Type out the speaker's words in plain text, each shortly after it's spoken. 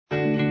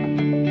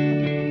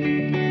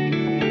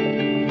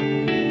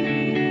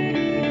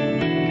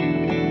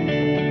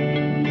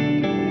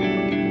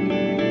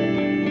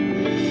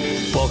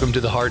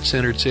Welcome to the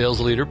Heart-Centered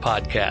Sales Leader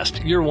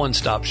Podcast, your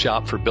one-stop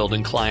shop for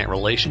building client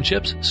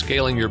relationships,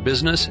 scaling your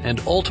business,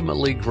 and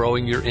ultimately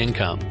growing your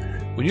income.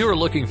 When you are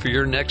looking for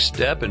your next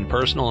step in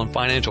personal and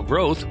financial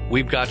growth,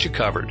 we've got you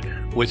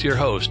covered. With your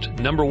host,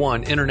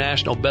 #1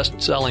 international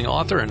best-selling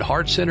author and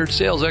heart-centered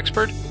sales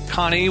expert,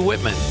 Connie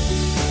Whitman.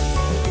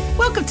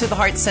 Welcome to the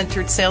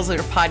Heart-Centered Sales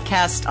Leader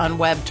Podcast on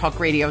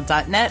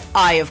webtalkradio.net.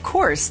 I, of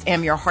course,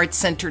 am your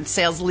heart-centered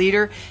sales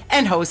leader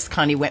and host,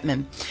 Connie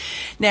Whitman.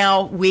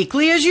 Now,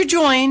 weekly as you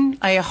join,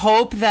 I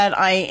hope that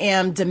I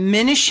am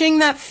diminishing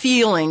that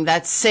feeling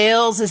that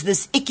sales is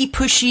this icky,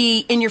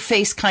 pushy,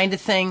 in-your-face kind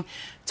of thing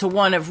to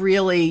one of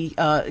really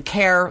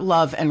care,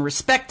 love, and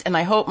respect. And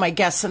I hope my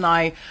guests and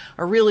I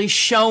are really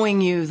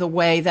showing you the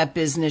way that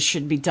business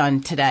should be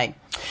done today.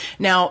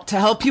 Now, to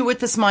help you with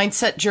this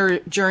mindset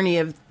journey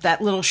of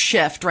that little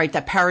shift, right,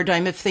 that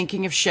paradigm of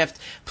thinking of shift,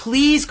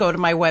 please go to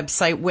my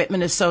website,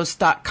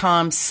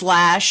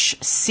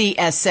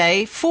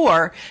 whitmanassociates.com/CSA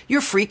for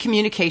your free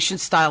communication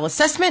style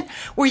assessment,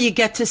 where you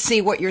get to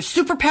see what your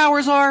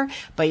superpowers are,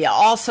 but you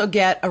also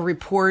get a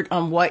report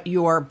on what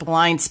your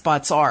blind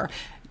spots are.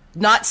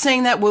 Not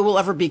saying that we will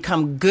ever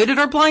become good at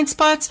our blind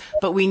spots,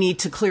 but we need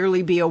to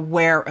clearly be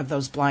aware of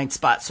those blind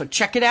spots. So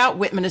check it out,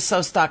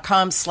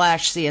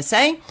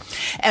 whitmanassociates.com/CSA.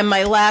 And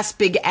my last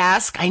big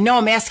ask, I know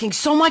I'm asking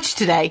so much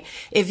today,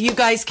 if you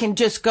guys can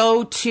just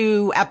go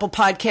to Apple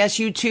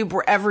Podcasts, YouTube,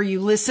 wherever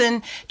you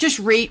listen, just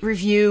rate,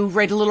 review,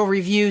 write a little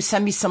review,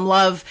 send me some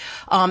love,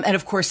 and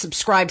of course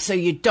subscribe so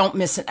you don't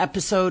miss an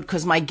episode,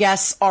 because my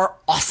guests are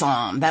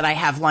awesome that I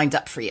have lined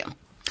up for you.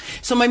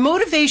 So my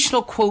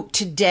motivational quote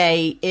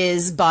today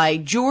is by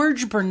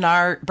George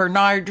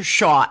Bernard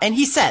Shaw, and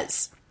he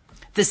says,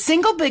 "The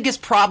single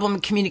biggest problem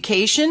in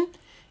communication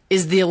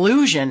is the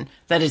illusion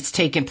that it's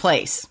taken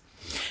place."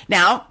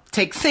 Now,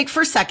 think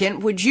for a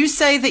second. Would you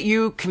say that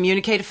you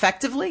communicate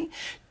effectively?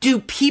 Do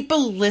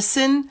people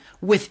listen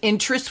with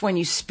interest when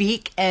you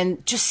speak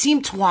and just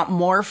seem to want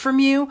more from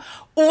you?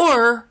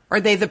 Or are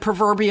they the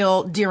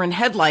proverbial deer in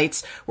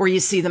headlights where you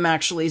see them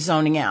actually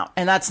zoning out?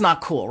 And that's not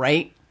cool,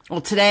 right? Well,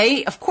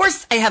 today, of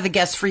course, I have a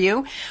guest for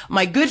you.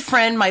 My good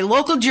friend, my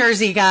local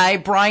Jersey guy,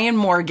 Brian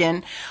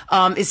Morgan,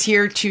 is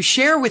here to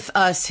share with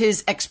us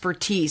his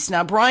expertise.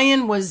 Now,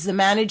 Brian was the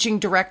managing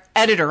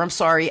editor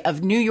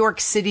of New York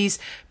City's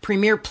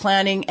premier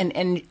planning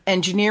and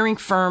engineering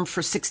firm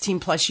for 16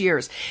 plus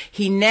years.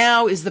 He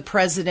now is the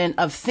president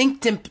of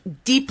Think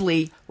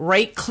Deeply,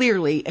 Write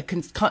Clearly, a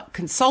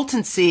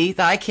consultancy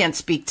that I can't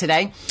speak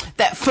today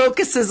that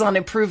focuses on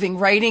improving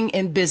writing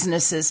in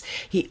businesses.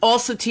 He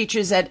also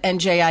teaches at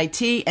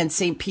NJIT and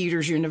St.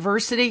 Peter's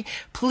University.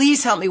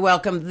 Please help me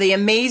welcome the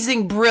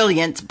amazing,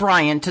 brilliant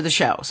Brian to the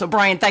show. So,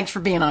 Brian, thanks for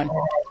being on.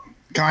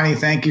 Connie,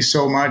 thank you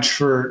so much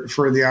for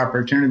the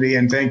opportunity,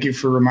 and thank you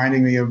for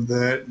reminding me of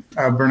the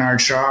Bernard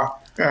Shaw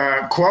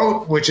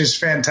quote, which is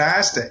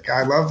fantastic.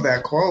 I love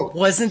that quote.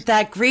 Wasn't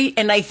that great?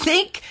 And I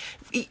think,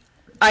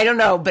 I don't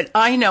know, but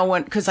I know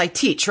because I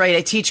teach, right?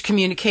 I teach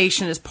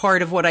communication as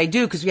part of what I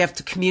do, because we have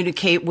to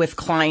communicate with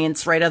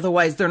clients, right?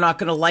 Otherwise, they're not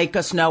going to like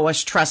us, know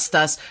us, trust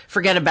us,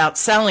 forget about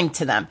selling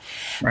to them.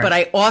 Right. But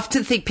I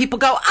often think people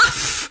go,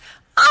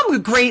 I'm a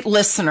great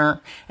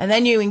listener. And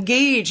then you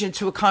engage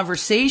into a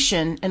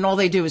conversation and all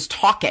they do is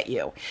talk at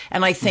you.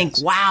 And I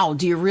think, wow,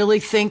 do you really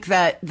think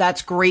that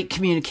that's great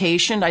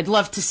communication? I'd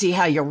love to see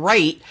how you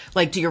write.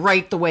 Like, do you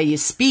write the way you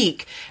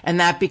speak? And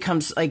that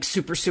becomes like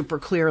super, super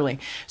clearly.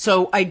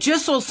 So I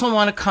just also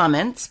want to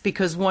comment,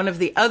 because one of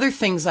the other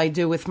things I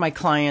do with my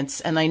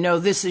clients, and I know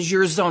this is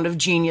your zone of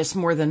genius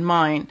more than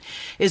mine,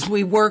 is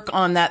we work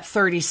on that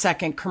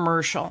 30-second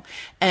commercial.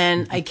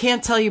 And I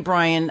can't tell you,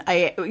 Brian,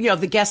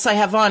 the guests I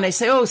have on, I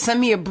say,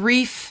 send me a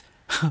brief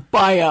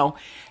bio,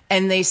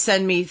 and they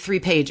send me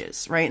 3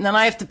 pages, right? And then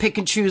I have to pick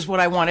and choose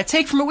what I want to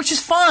take from it, which is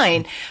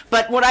fine.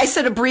 But when I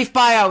said a brief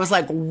bio, I was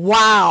like,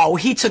 wow,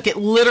 he took it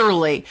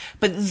literally.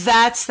 But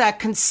that's that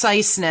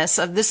conciseness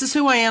of, this is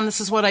who I am, this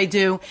is what I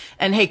do,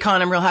 and hey,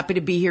 Con, I'm real happy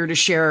to be here to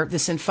share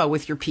this info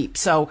with your peeps.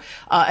 So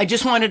I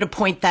just wanted to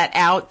point that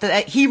out,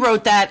 that he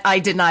wrote that, I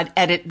did not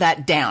edit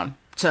that down.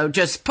 So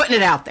just putting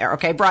it out there,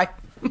 okay, Brian?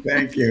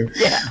 Thank you.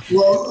 Yeah.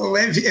 Well,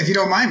 if you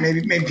don't mind,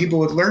 maybe people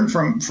would learn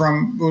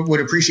would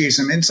appreciate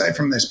some insight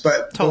from this.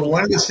 But totally.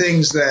 One of the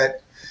things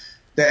that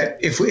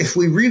if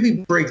we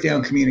really break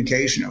down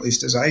communication, at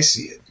least as I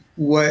see it,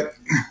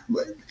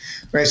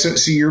 right?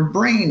 So your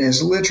brain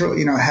is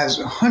literally, has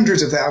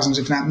hundreds of thousands,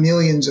 if not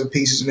millions of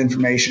pieces of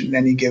information at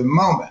any given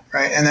moment,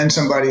 right? And then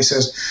somebody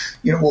says,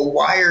 well,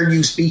 why are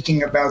you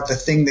speaking about the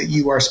thing that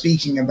you are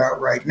speaking about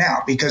right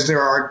now? Because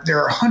there are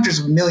hundreds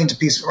of millions of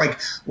pieces. Like,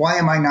 why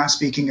am I not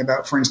speaking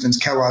about, for instance,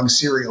 Kellogg's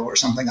cereal or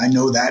something? I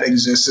know that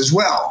exists as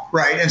well,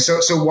 right? And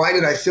so why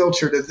did I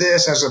filter to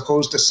this as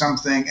opposed to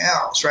something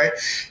else, right?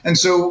 And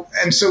so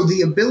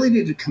the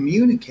ability to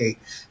communicate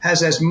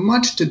has as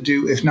much to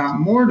do, if not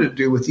more to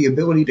do, with the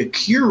ability to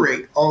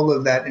curate all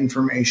of that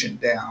information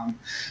down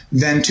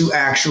than to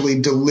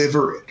actually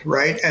deliver it,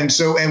 right? And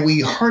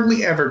we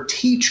hardly ever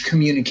teach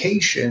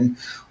communication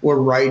or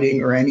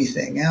writing or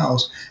anything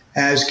else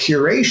as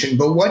curation.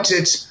 But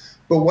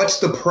But what's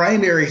the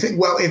primary thing?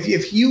 Well,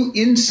 if you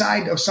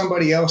inside of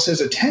somebody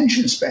else's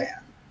attention span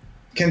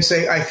can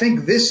say, I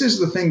think this is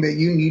the thing that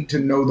you need to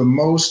know the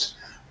most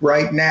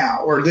right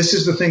now, or this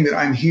is the thing that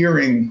I'm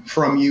hearing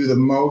from you the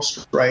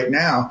most right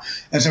now,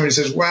 and somebody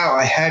says, wow,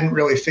 I hadn't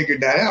really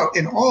figured that out,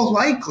 in all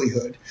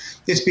likelihood,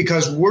 it's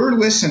because we're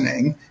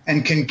listening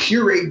and can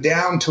curate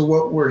down to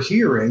what we're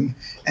hearing,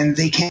 and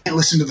they can't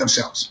listen to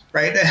themselves,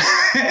 right?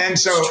 and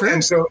so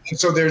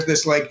there's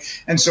this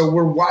and so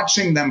we're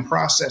watching them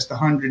process the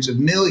hundreds of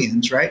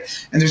millions, right?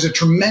 And there's a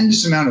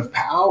tremendous amount of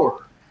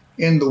power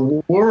in the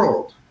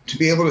world to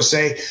be able to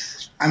say,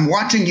 I'm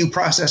watching you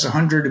process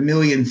 100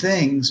 million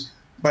things,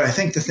 but I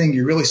think the thing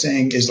you're really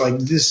saying is like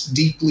this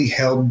deeply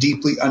held,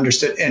 deeply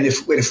understood. And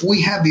if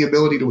we have the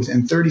ability to,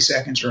 within 30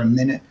 seconds or a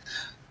minute,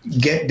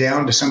 get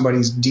down to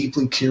somebody's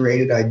deeply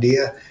curated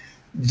idea,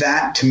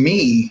 that to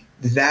me,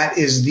 that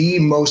is the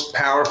most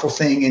powerful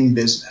thing in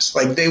business.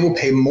 Like, they will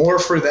pay more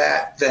for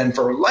that than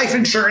for life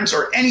insurance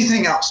or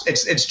anything else.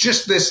 It's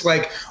just this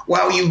like,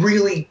 wow, you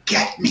really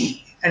get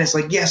me. And it's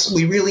like, yes,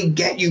 we really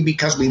get you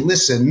because we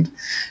listened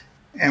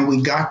and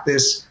we got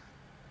this.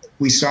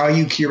 We saw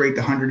you curate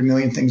the 100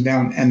 million things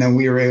down, and then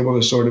we were able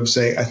to sort of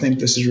say, I think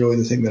this is really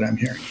the thing that I'm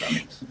hearing from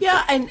you.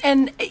 Yeah,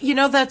 and you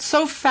know, that's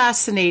so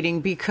fascinating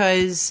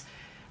because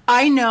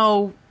I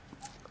know,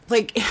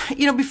 like,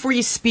 you know, before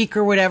you speak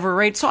or whatever,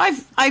 right? So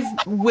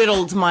I've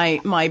whittled my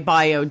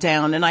bio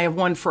down, and I have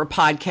one for a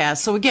podcast.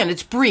 So again,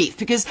 it's brief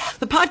because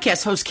the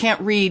podcast host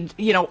can't read,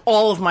 you know,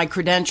 all of my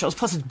credentials.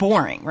 Plus, it's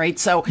boring, right?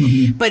 So,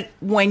 but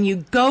when you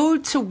go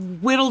to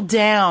whittle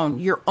down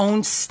your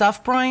own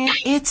stuff, Brian,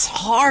 it's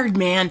hard,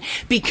 man,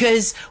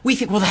 because we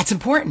think, well, that's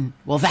important.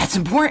 Well, that's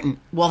important.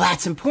 Well,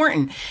 that's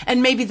important.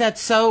 And maybe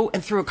that's so,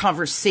 and through a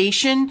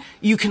conversation,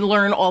 you can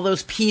learn all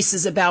those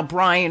pieces about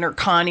Brian or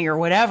Connie or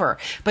whatever.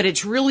 But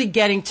it's really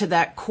getting to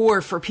that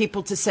core for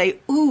people to say,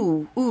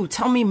 ooh,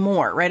 tell me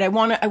more, right? I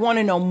want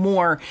to know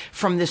more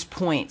from this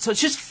point. So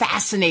it's just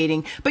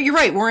fascinating. But you're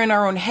right, we're in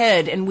our own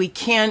head, and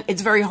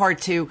it's very hard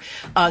to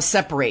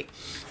separate.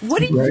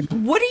 What do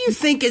you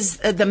think is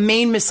the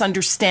main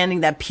misunderstanding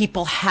that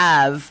people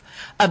have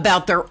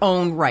about their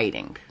own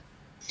writing?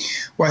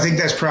 Well, I think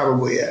that's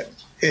probably it.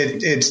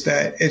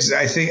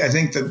 I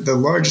think that the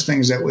largest thing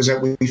is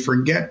that we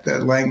forget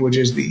that language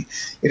is it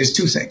is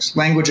two things.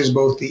 Language is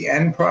both the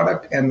end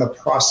product and the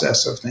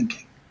process of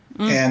thinking.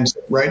 And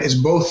right, it's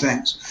both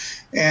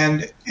things.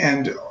 And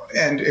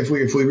if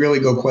we really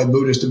go quite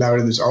Buddhist about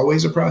it, it's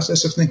always a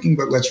process of thinking,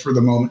 but let's for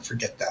the moment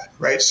forget that,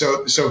 right?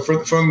 So for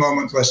the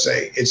moment, let's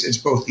say it's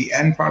both the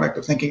end product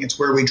of thinking, it's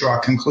where we draw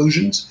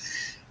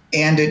conclusions,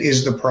 and it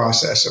is the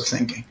process of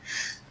thinking.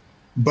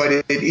 But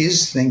it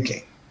is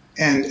thinking.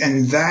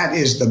 And that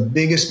is the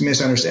biggest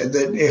misunderstanding.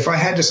 That if I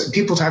had to say,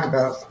 people talk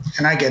about,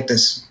 and I get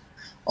this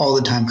all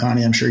the time,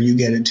 Connie, I'm sure you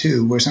get it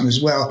too, where someone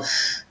says, well,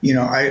 you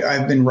know,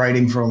 I've been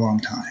writing for a long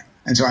time,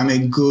 and so I'm a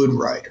good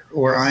writer,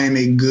 or I am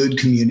a good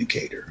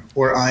communicator,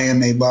 or I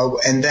am a blah,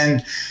 and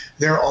then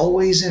they're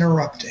always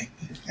interrupting,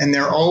 and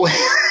they're always,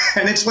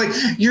 and it's like,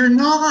 you're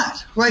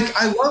not. Like,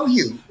 I love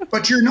you,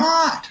 but you're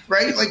not,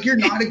 right? Like, you're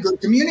not a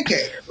good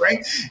communicator,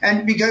 right?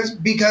 And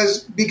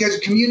because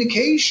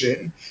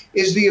communication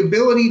is the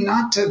ability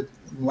not to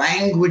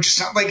language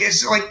something, like,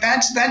 it's like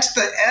that's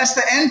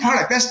the end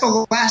product. That's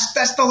the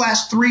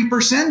last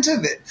 3%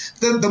 of it.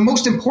 The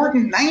most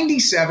important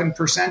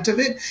 97% of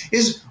it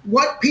is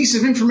what piece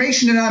of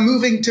information am I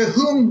moving to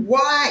whom,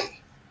 why?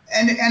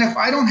 And if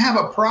I don't have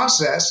a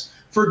process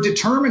for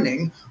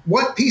determining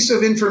what piece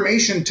of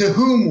information to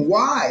whom,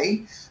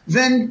 why,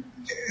 then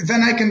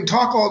I can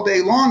talk all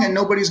day long and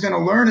nobody's going to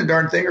learn a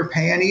darn thing or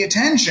pay any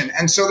attention.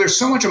 And so there's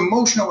so much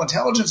emotional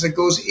intelligence that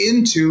goes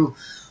into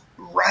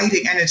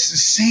writing, and it's the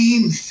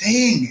same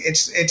thing.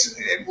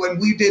 When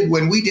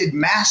we did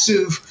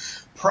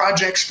massive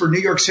projects for New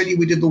York City,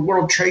 we did the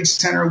World Trade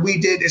Center,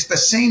 it's the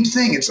same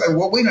thing. It's like,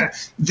 well, wait a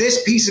minute,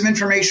 this piece of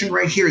information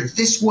right here,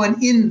 this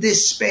one in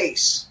this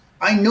space.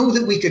 I know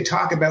that we could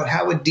talk about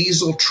how a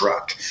diesel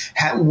truck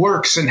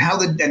works and how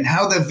the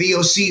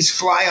VOCs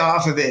fly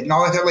off of it and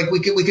all that. Like,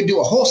 we could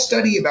do a whole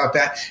study about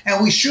that,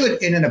 and we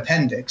should in an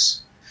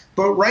appendix.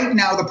 But right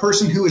now, the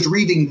person who is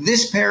reading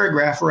this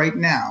paragraph right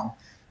now,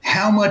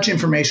 how much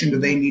information do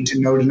they need to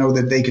know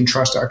that they can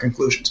trust our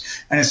conclusions?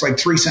 And it's like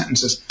 3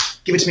 sentences.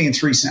 Give it to me in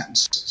 3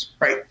 sentences,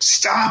 right?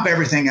 Stop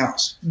everything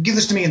else. Give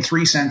this to me in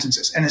 3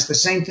 sentences. And it's the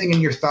same thing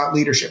in your thought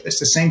leadership. It's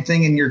the same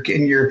thing in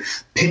your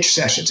pitch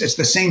sessions. It's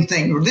the same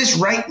thing. This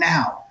right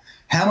now,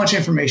 how much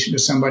information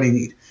does somebody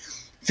need?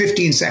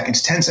 15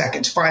 seconds, 10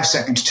 seconds, 5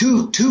 seconds,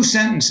 two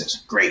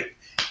sentences. Great.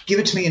 Give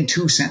it to me in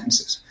 2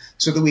 sentences,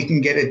 so that we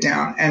can get it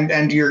down. And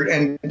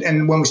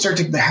when we start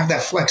to have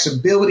that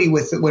flexibility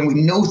with it, when we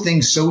know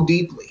things so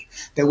deeply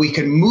that we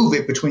can move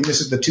it between,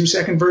 this is the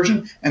 2-second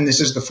version and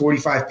this is the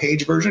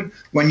 45-page version.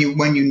 When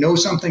you know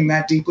something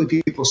that deeply,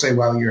 people say,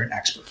 wow, you're an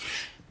expert.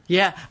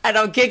 Yeah, and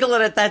I'll giggle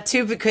at that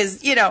too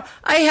because,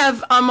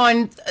 I'm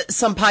on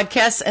some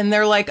podcasts and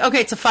they're like,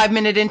 okay, it's a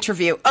 5-minute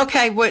interview.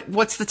 Okay,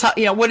 what's the top,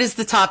 what is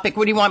the topic?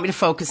 What do you want me to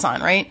focus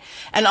on, right?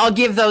 And I'll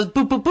give those,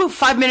 boop, boop, boop,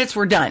 5 minutes,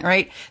 we're done,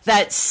 right?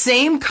 That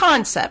same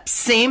concept,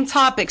 same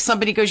topic,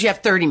 somebody goes, you have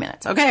 30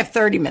 minutes. Okay, I have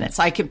 30 minutes.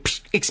 I can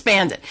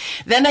expand it.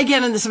 Then I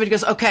get into somebody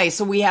goes, okay,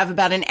 so we have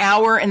about an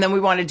hour and then we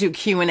want to do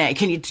Q&A.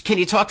 Can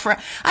you talk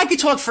I could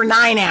talk for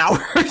 9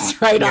 hours,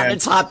 right, on a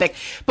topic.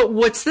 But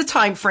what's the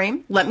time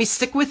frame? Let me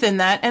stick within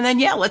that. And then,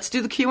 let's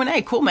do the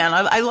Q&A. Cool, man.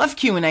 I love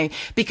Q&A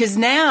because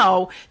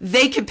now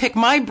they can pick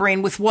my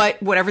brain with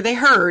whatever they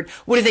heard.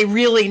 What do they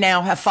really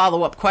now have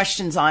follow-up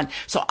questions on?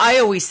 So I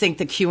always think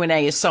the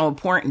Q&A is so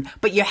important,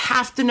 but you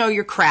have to know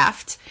your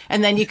craft.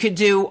 And then you could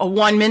do a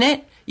 1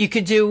 minute. You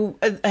could do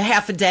a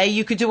half a day.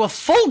 You could do a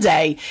full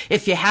day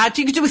if you had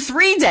to. You could do a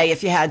 3-day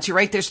if you had to,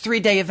 right? There's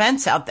 3-day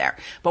events out there.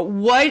 But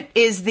what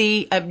is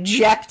the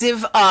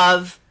objective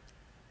of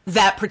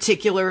that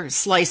particular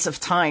slice of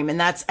time?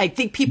 And I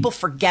think people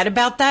forget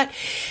about that.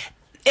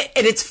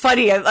 And it's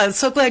funny. I'm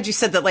so glad you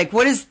said that. Like,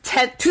 what is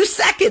 2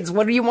 seconds?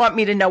 What do you want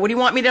me to know? What do you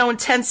want me to know in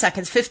 10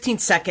 seconds, 15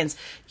 seconds,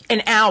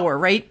 an hour,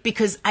 right?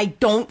 Because I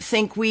don't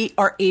think we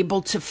are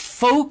able to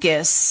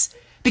focus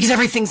because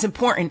everything's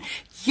important.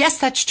 Yes,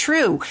 that's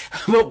true.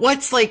 But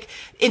what's like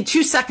in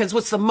 2 seconds,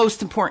 what's the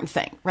most important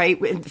thing,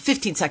 right? In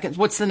 15 seconds,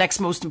 what's the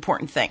next most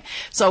important thing?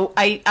 So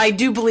I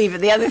do believe it.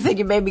 The other thing,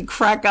 you made me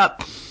crack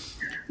up.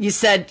 You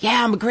said,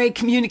 I'm a great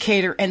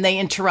communicator, and they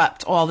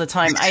interrupt all the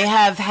time. I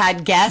have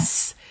had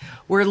guests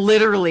where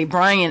literally,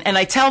 Brian, and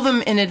I tell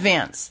them in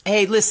advance,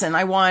 hey, listen,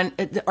 I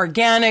want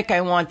organic. I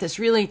want this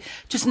really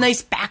just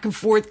nice back and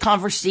forth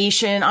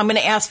conversation. I'm going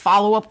to ask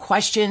follow-up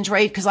questions,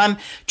 right? Because I'm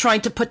trying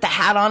to put the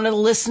hat on the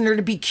listener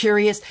to be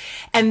curious.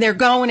 And they're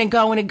going and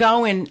going and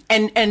going.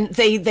 And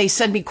they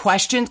send me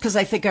questions because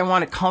I think I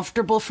want it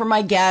comfortable for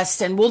my guests.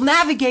 And we'll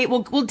navigate,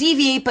 we'll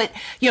deviate, but,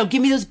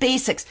 give me those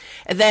basics.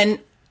 And then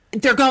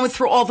they're going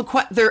through all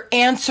they're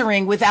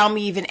answering without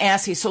me even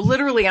asking. So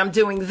literally I'm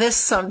doing this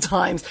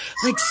sometimes,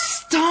 like,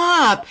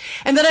 stop.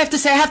 And then I have to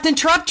say, I have to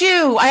interrupt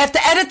you. I have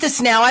to edit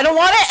this now. I don't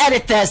want to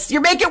edit this.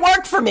 You're making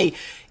work for me.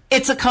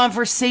 It's a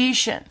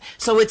conversation.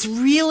 So it's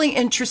really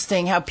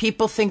interesting how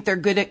people think they're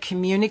good at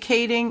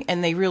communicating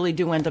and they really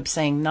do end up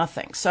saying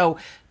nothing. So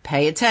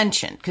pay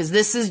attention because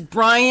this is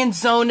Brian's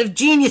zone of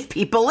genius,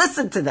 people.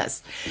 Listen to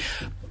this.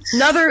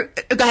 Go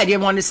ahead. You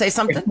wanted to say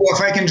something? Well,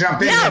 if I can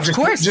jump in, of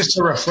course. Just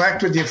to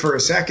reflect with you for a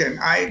second,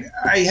 I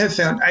have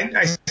found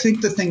I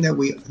think the thing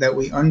that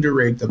we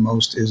underrate the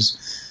most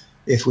is,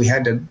 if we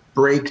had to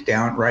break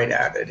down right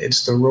at it,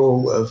 it's the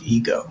role of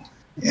ego.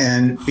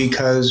 And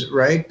because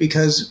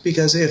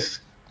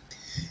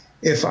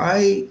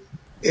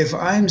if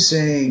I'm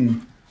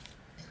saying,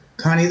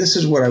 Connie, this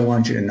is what I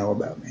want you to know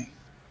about me,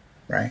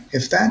 right?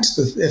 If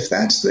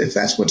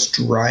that's what's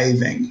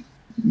driving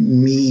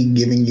me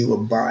giving you a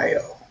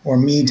bio, or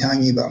me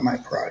telling you about my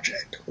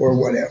project, or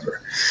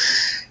whatever,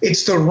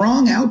 it's the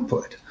wrong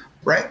output,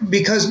 right?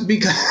 Because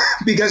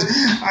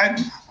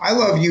I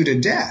love you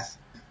to death,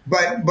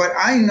 but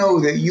I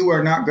know that you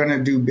are not going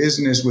to do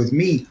business with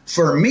me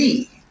for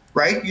me,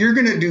 right? You're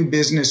going to do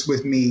business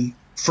with me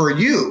for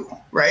you,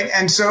 right?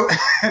 And so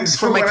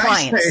for my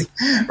clients,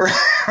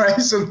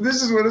 right? So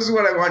this is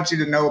what I want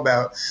you to know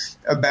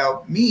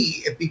about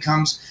me. It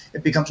becomes,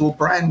 well,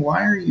 Brian,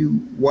 why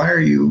are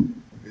you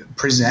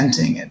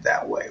presenting it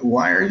that way?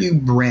 Why are you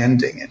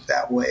branding it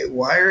that way?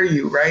 Why are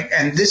you, right?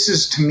 And this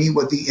is, to me,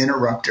 what the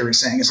interrupter is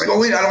saying. It's like, oh,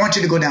 wait, I don't want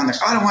you to go down there.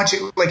 I don't want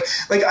you,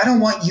 like I don't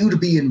want you to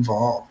be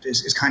involved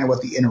is kind of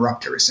what the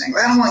interrupter is saying.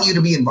 Like, I don't want you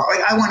to be involved.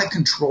 Like, I want to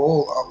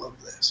control all of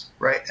this,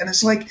 right? And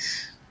it's like,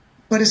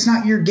 but it's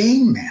not your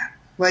game, man.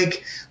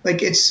 Like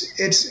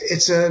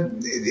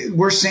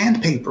we're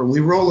sandpaper.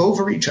 We roll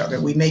over each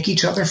other. We make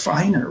each other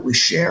finer. We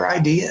share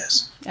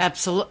ideas.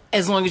 Absolutely.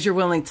 As long as you're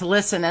willing to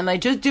listen. And I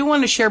just do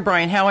want to share,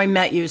 Brian, how I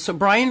met you. So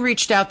Brian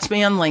reached out to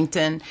me on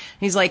LinkedIn.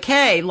 He's like,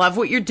 hey, love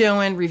what you're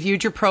doing.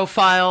 Reviewed your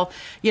profile,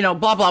 blah,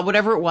 blah,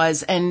 whatever it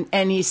was. And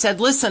he said,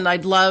 listen,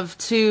 I'd love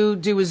to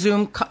do a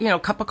Zoom,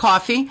 cup of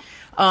coffee.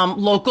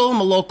 Local. I'm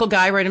a local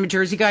guy, right? I'm a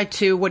Jersey guy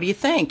too. What do you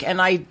think?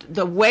 And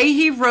the way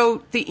he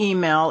wrote the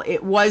email,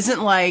 it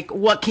wasn't like,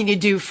 what can you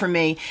do for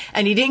me?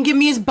 And he didn't give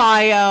me his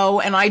bio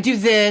and I do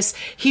this.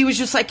 He was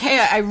just like, hey,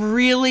 I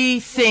really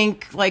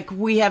think like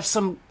we have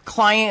some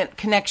client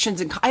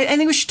connections and I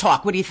think we should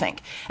talk. What do you think?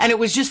 And it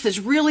was just this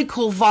really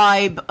cool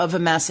vibe of a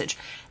message.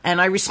 And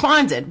I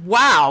responded,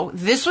 wow,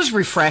 this was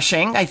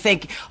refreshing. I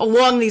think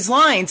along these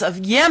lines of,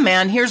 yeah,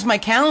 man, here's my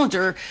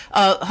calendar.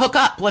 Hook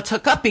up. Let's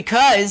hook up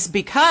because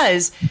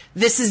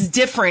this is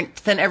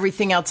different than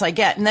everything else I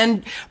get. And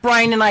then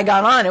Brian and I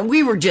got on and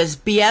we were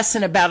just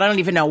BSing about, I don't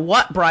even know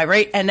what, Brian,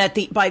 right? And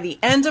by the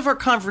end of our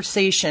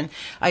conversation,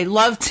 I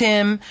loved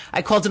him.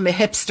 I called him a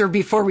hipster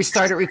before we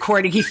started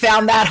recording. He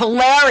found that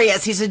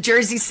hilarious. He's a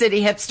Jersey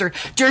City hipster.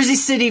 Jersey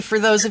City, for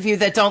those of you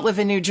that don't live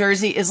in New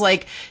Jersey, is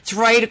like, it's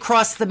right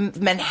across the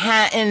Manhattan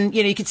Manhattan.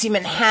 You can see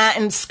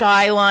Manhattan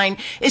skyline.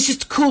 It's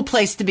just a cool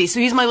place to be. So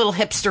he's my little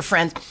hipster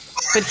friend.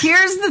 But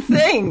here's the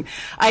thing.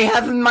 I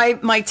have my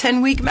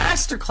 10-week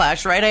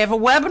masterclass, right? I have a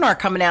webinar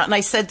coming out, and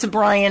I said to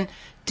Brian,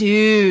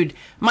 dude,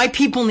 my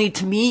people need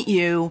to meet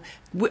you.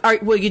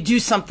 Will you do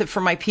something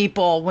for my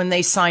people when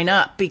they sign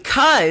up?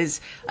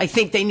 Because I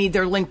think they need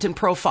their LinkedIn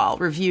profile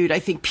reviewed. I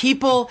think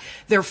people,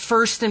 their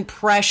first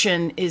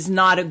impression is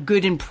not a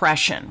good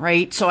impression,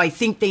 right? So I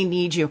think they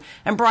need you.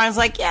 And Brian's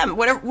like, yeah,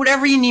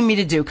 whatever you need me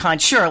to do, Con.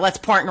 Sure, let's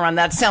partner on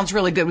that. Sounds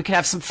really good. We could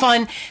have some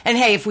fun. And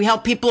hey, if we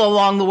help people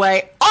along the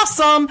way,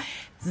 awesome.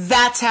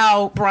 That's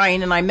how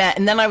Brian and I met.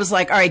 And then I was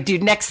like, all right,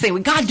 dude, next thing, we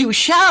got to do a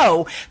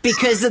show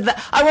because of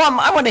I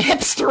want a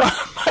hipster on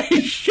my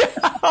show.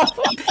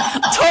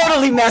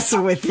 Totally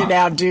messing with you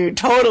now, dude.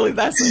 Totally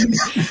messing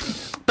with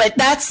you. But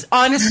that's,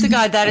 honest to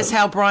God, that is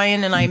how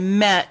Brian and I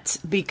met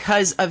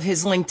because of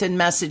his LinkedIn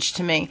message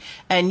to me.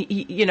 And,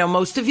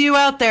 most of you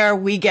out there,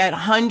 we get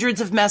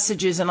hundreds of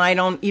messages and I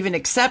don't even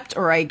accept,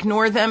 or I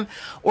ignore them,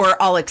 or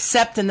I'll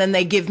accept and then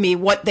they give me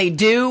what they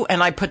do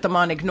and I put them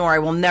on ignore. I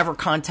will never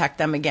contact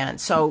them again.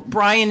 So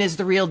Brian is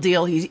the real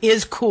deal. He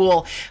is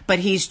cool, but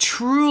he's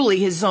truly,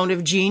 his zone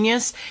of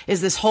genius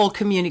is this whole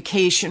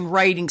communication,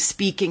 writing,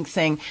 speaking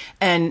thing.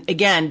 And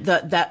again,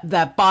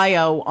 that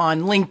bio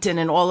on LinkedIn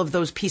and all of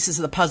those pieces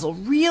of the puzzle,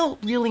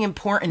 really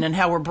important in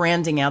how we're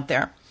branding out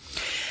there.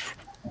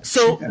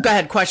 So go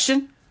ahead,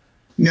 question.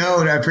 No,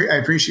 I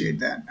appreciate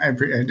that. I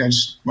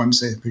just want to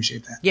say I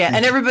appreciate that. Yeah,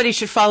 and everybody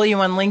should follow you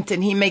on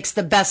LinkedIn. He makes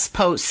the best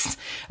posts.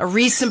 A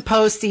recent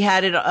post, he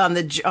had it on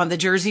the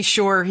Jersey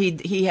Shore.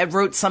 He had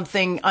wrote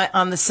something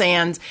on the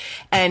sand,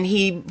 and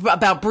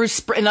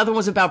another one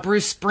was about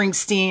Bruce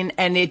Springsteen,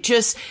 and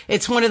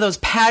it's one of those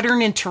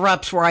pattern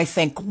interrupts where I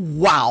think,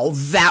 wow,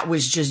 that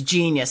was just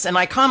genius. And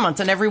I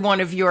comment on every one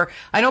of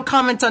I don't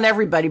comment on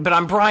everybody, but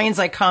on Brian's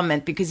I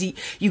comment because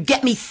you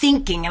get me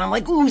thinking, and I'm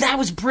like, ooh, that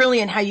was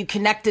brilliant how you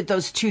connected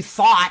those two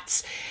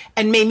thoughts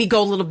and made me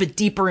go a little bit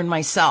deeper in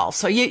myself.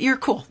 So you're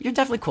cool. You're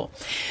definitely cool.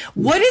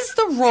 What is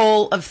the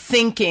role of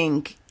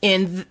thinking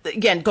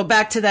again, go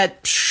back to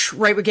that,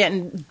 right? We're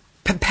getting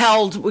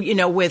propelled,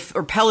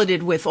 or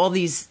pelleted with all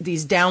these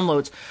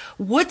downloads.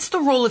 What's the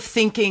role of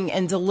thinking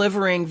and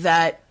delivering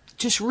that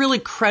just really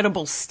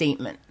credible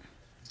statement?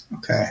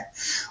 Okay.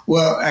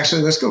 Well,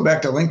 actually, let's go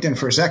back to LinkedIn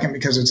for a second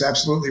because it's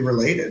absolutely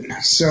related.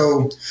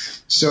 So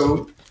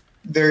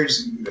there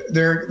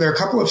are a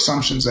couple of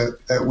assumptions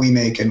that we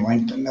make in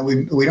LinkedIn that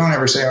we don't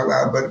ever say out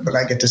loud, but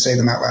I get to say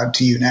them out loud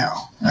to you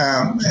now.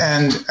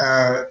 And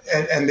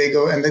they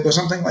go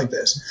something like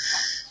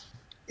this.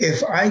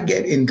 If I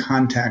get in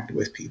contact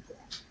with people,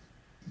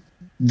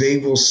 they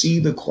will see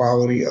the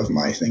quality of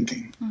my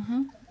thinking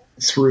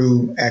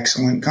through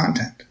excellent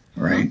content,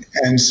 right?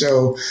 Mm-hmm. And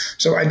so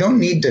I don't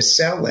need to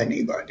sell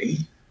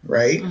anybody,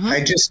 right? Mm-hmm.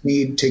 I just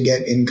need to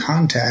get in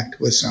contact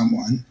with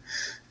someone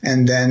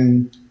and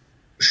then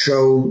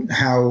show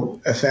how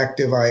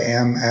effective I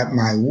am at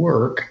my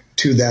work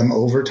to them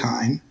over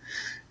time.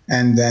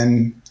 And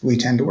then we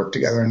tend to work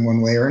together in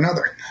one way or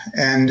another.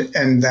 And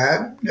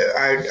that,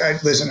 I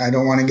listen, I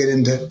don't want to get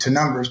into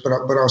numbers, but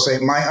I'll say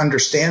my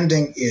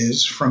understanding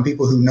is from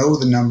people who know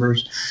the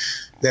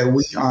numbers that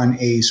we on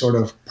a sort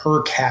of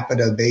per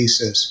capita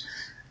basis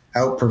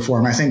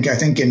outperform. I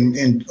think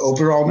in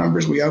overall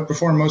numbers, we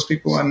outperform most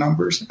people on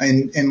numbers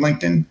in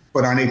LinkedIn,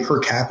 but on a per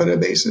capita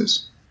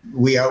basis,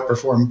 we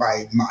outperform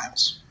by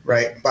miles,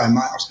 right? By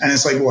miles. And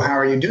it's like, well, how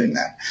are you doing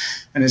that?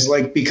 And it's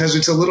like, because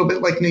it's a little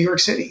bit like New York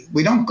City.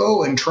 We don't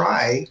go and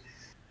try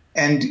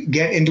and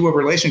get into a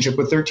relationship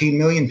with 13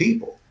 million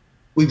people.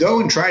 We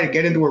go and try to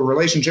get into a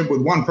relationship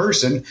with one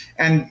person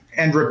and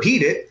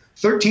repeat it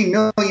 13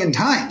 million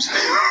times,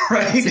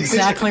 right? That's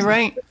exactly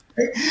right.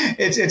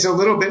 It's a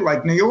little bit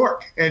like New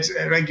York. It's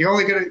like you're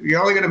only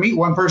gonna meet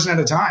one person at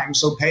a time,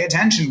 so pay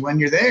attention when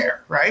you're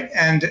there, right?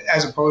 And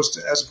as opposed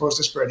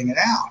to spreading it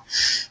out.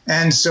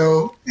 And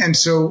so I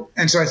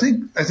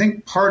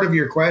think part of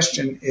your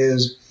question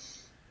is,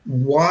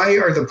 why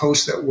are the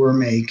posts that we're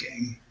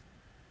making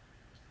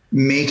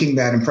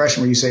that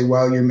impression where you say,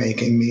 well, you're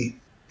making me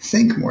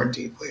think more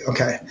deeply.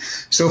 Okay.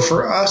 So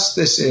for us,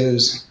 this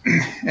is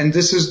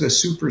the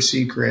super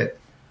secret.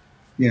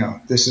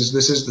 This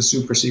is the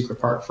super secret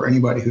part for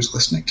anybody who's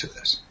listening to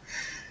this.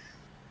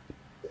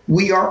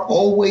 We are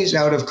always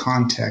out of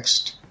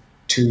context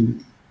to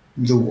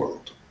the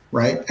world,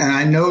 right? And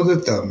I know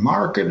that the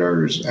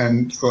marketers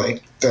and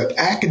like the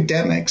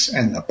academics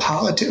and the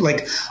politics,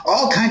 like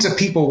all kinds of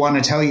people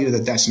want to tell you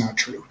that that's not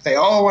true. They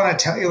all want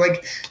to tell you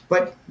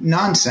but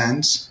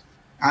nonsense.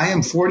 I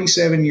am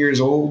 47 years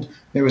old.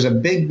 There was a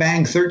Big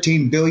Bang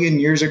 13 billion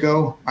years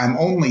ago. I'm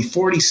only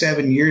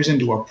 47 years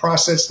into a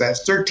process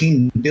that's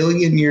 13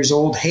 billion years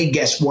old. Hey,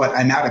 guess what?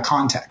 I'm out of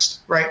context,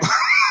 right?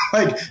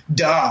 Like,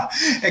 duh.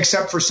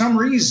 Except for some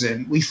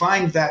reason, we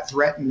find that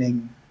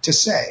threatening to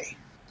say,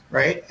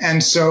 right?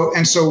 And so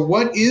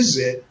what is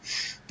it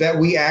that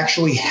we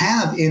actually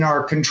have in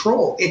our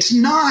control? It's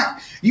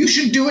not, you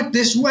should do it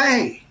this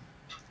way,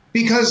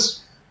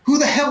 because Who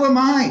the hell am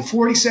I,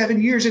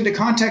 47 years into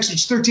context,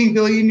 that's 13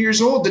 billion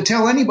years old, to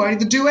tell anybody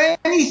to do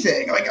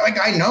anything? Like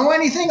I know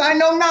anything? I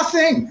know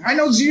nothing. I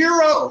know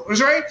zero,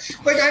 right?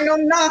 Like I know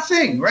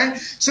nothing, right?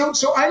 So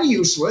I'm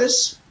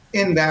useless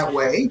in that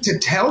way. To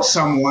tell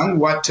someone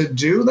what to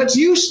do, that's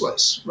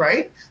useless,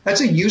 right? That's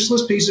a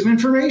useless piece of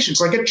information.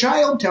 It's like a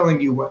child telling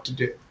you what to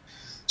do.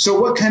 So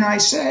what can I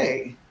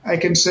say? I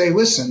can say,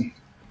 listen,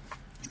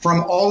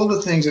 from all of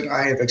the things that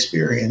I have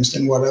experienced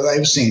and what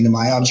I've seen in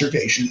my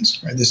observations,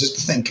 right, this is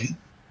the thinking.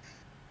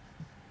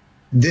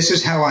 This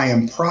is how I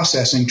am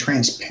processing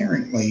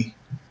transparently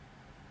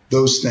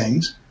those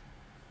things.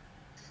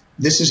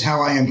 This is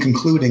how I am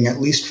concluding, at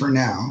least for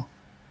now,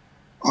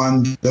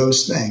 on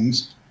those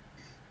things.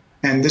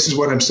 And this is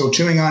what I'm still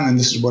chewing on, and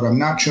this is what I'm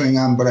not chewing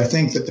on. But I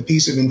think that the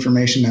piece of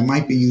information that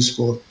might be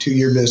useful to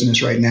your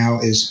business right now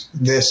is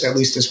this, at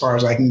least as far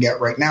as I can get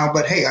right now.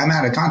 But hey, I'm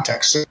out of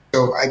context,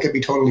 so I could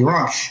be totally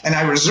wrong. And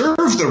I reserve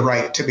the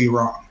right to be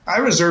wrong. I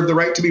reserve the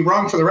right to be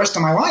wrong for the rest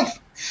of my life.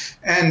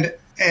 And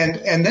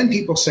then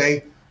people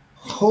say,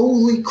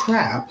 holy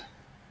crap,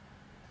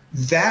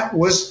 that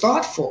was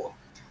thoughtful.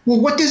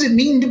 Well, what does it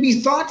mean to be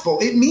thoughtful?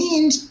 It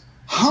means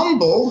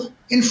humble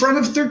in front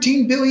of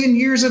 13 billion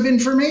years of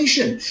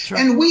information. Sure.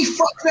 And we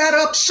fuck that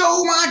up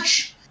so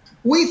much.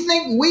 We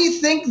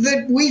think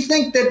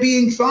that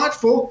being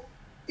thoughtful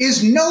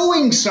is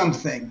knowing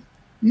something.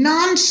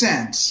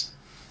 Nonsense.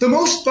 The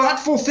most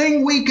thoughtful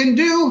thing we can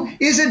do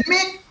is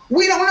admit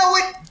we don't know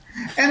it.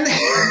 And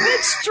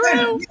it's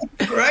true.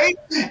 Right?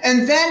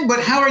 And then, but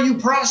how are you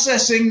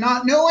processing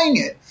not knowing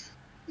it?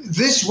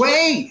 This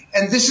way.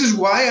 And this is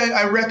why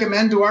I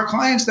recommend to our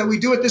clients that we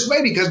do it this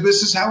way, because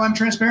this is how I'm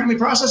transparently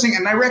processing.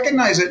 And I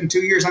recognize it in 2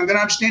 years. I'm going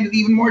to understand it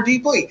even more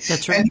deeply.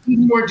 That's right. And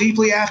even more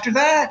deeply after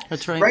that.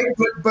 That's right. Right.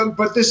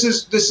 But this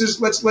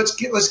is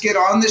let's get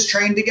on this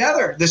train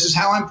together. This is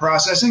how I'm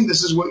processing.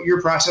 This is what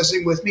you're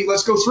processing with me.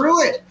 Let's go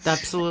through it.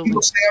 Absolutely.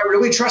 People say, I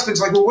really trust it.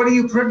 It's like, well, what are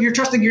you're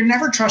trusting? You're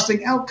never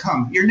trusting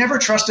outcome. You're never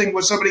trusting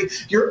what somebody,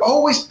 you're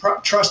always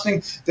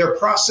trusting their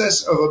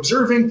process of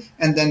observing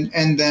and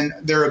then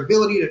their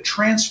ability to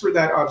transfer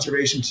that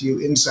observation to you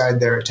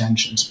inside their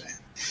attention span.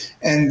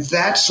 And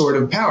that sort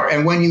of power.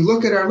 And when you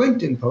look at our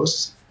LinkedIn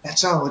posts,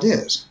 that's all it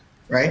is,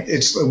 right?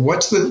 It's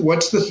what's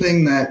the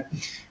thing that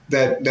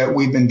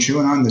we've been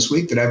chewing on this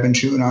week, that I've been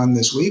chewing on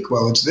this week?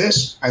 Well, it's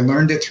this. I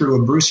learned it through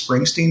a Bruce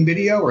Springsteen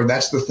video, or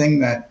that's the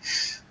thing that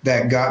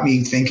got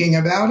me thinking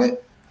about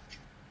it.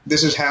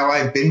 This is how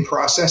I've been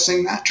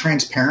processing that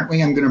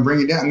transparently. I'm going to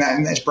bring it down.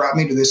 And that's brought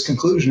me to this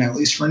conclusion, at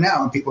least for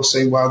now. And people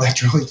say, wow,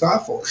 that's really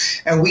thoughtful.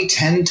 And we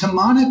tend to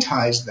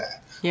monetize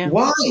that. Yeah.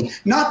 Why?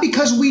 Not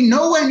because we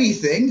know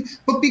anything,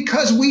 but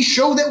because we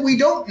show that we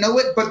don't know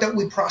it, but that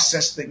we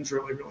process things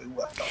really, really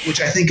well,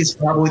 which I think is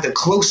probably the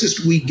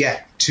closest we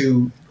get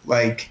to,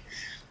 like,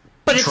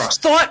 but it's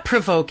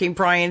thought-provoking,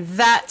 Brian.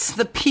 That's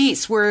the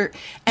piece where,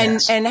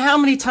 and how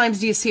many times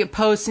do you see a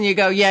post and you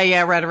go,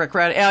 rhetoric.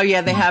 Oh,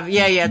 yeah, they have,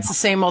 it's the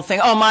same old thing.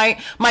 Oh, my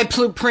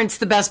blueprint's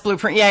the best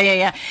blueprint.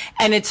 Yeah.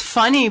 And it's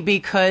funny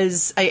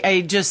because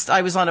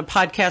I was on a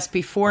podcast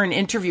before, an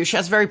interview. She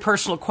has very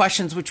personal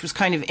questions, which was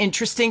kind of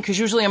interesting because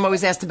usually I'm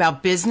always asked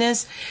about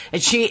business.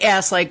 And she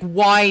asked, like,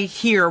 why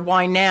here?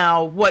 Why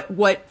now?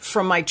 What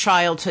from my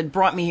childhood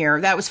brought me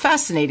here? That was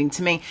fascinating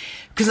to me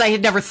because I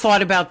had never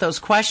thought about those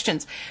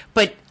questions.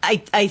 But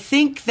I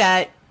think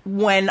that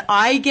when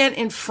I get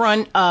in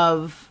front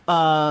of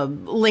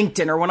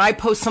LinkedIn, or when I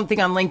post something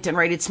on LinkedIn,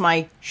 right, it's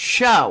my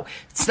show.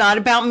 It's not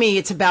about me.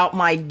 It's about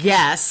my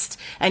guest.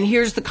 And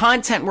here's the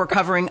content we're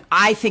covering.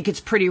 I think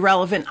it's pretty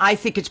relevant. I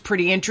think it's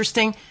pretty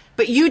interesting.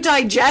 But you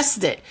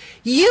digest it.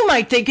 You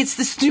might think it's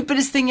the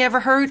stupidest thing you ever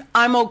heard.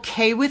 I'm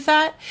okay with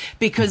that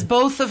because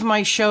both of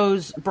my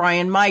shows,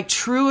 Brian, my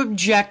true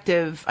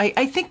objective,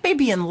 I think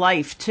maybe in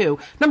life too.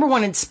 Number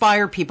one,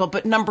 inspire people,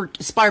 but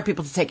inspire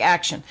people to take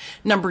action.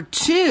 Number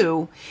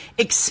two,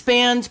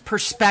 expand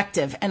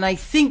perspective. And I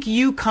think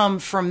you come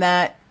from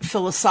that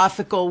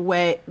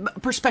philosophical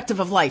perspective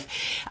of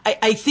life.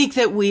 I think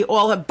that we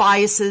all have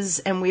biases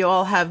and we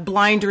all have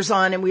blinders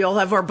on and we all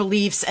have our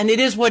beliefs, and it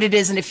is what it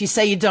is. And if you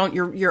say you don't,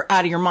 you're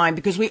out of your mind,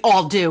 because we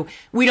all do.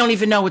 We don't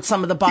even know what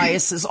some of the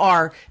biases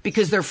are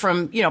because they're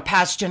from,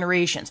 past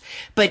generations.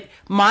 But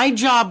my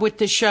job with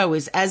this show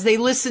is, as they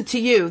listen to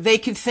you, they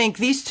could think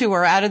these two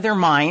are out of their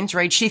minds,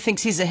 right? She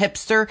thinks he's a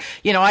hipster.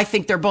 I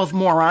think they're both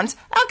morons.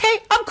 Okay,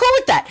 I'm cool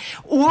with that.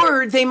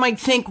 Or they might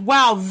think,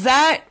 wow,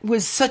 that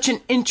was such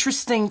an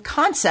interesting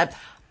concept.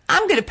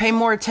 I'm going to pay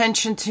more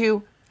attention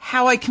to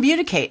how I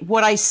communicate,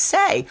 what I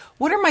say.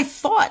 What are my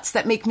thoughts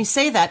that make me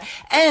say that?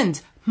 And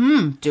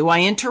do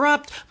I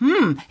interrupt?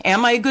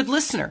 Am I a good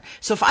listener?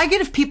 So if I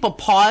give people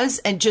pause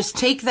and just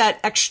take that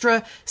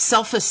extra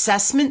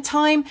self-assessment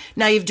time,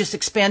 now you've just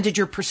expanded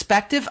your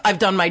perspective. I've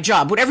done my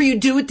job. Whatever you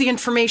do with the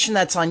information,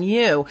 that's on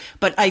you.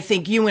 But I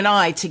think you and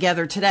I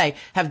together today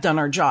have done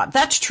our job.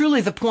 That's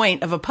truly the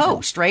point of a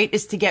post, right?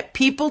 Is to get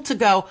people to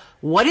go,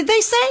 what did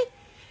they say?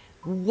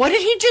 What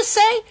did he just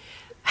say?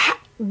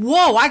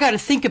 Whoa, I got to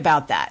think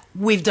about that.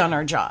 We've done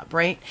our job,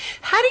 right?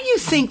 How do you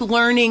think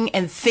learning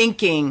and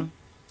thinking,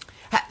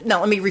 No,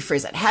 let me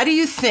rephrase that. How do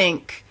you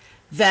think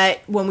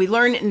that when we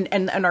learn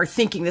and are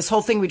thinking, this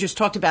whole thing we just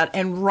talked about,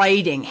 and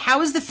writing,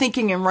 how is the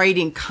thinking and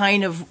writing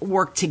kind of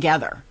work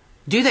together?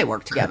 Do they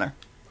work together?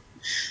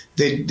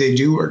 They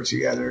do work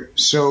together.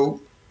 So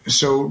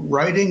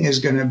writing is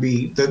going to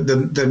be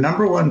the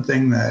number one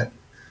thing that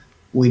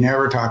we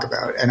never talk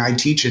about. And I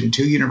teach in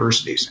 2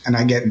 universities, and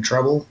I get in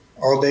trouble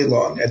all day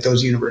long at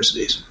those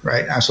universities,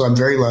 right? So I'm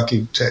very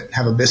lucky to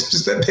have a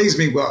business that pays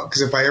me well,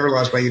 because if I ever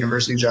lost my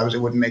university jobs, it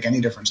wouldn't make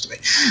any difference to me.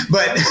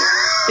 But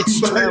it's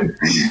true.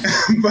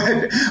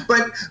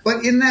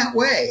 But in that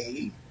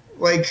way,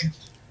 like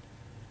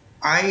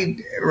I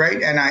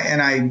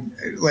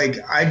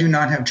do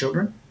not have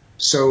children,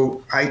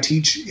 so I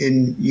teach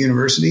in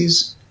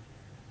universities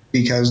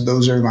because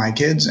those are my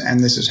kids,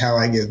 and this is how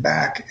I give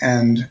back.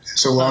 And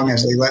so long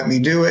as they let me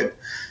do it,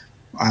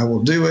 I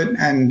will do it.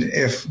 And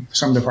if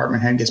some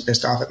department head gets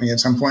pissed off at me at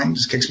some point and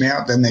just kicks me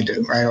out, then they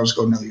do, right? I'll just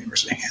go to another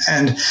university.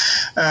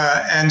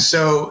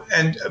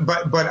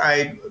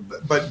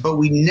 But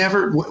we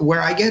never,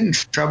 where I get in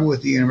trouble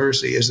with the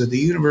university is that the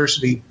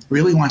university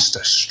really wants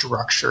to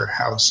structure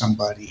how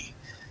somebody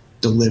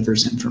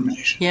delivers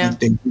information. Yeah.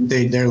 They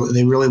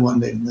really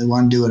want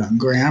to do it on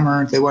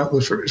grammar. They want,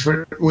 which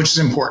is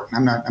important.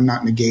 I'm not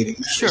negating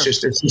that. Sure.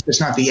 It's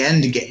not the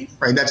end game,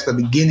 right? That's the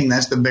beginning.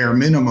 That's the bare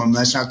minimum.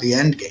 That's not the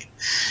end game.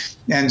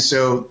 And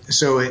so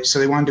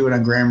they want to do it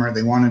on grammar.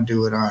 They want to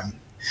do it on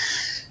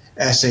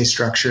essay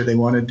structure. They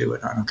want to do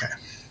it on,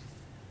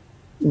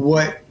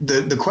 what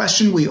the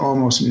question we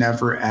almost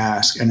never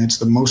ask, and it's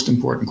the most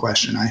important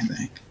question, I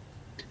think,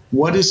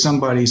 what is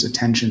somebody's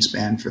attention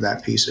span for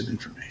that piece of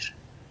information?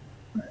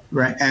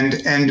 Right.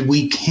 And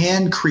we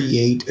can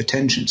create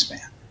attention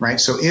span, right?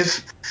 So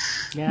if,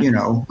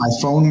 my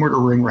phone were to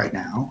ring right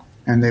now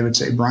and they would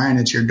say, Brian,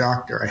 it's your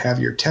doctor, I have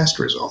your test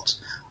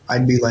results,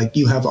 I'd be like,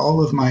 you have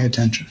all of my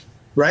attention,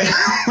 right?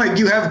 Like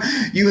you have,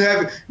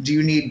 do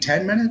you need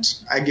 10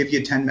 minutes? I give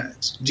you 10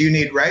 minutes. Do you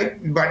need,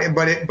 right? But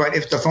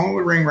if the phone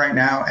would ring right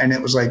now and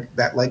it was like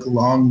that, like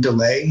long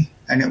delay,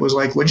 and it was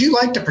like, would you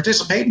like to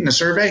participate in the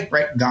survey?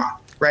 Right. Gone.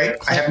 Right.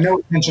 I have no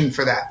attention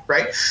for that.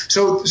 Right.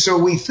 So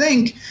we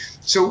think,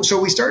 so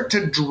we start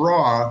to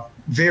draw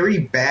very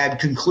bad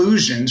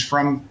conclusions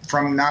from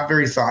not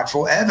very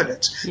thoughtful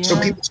evidence. Yeah. So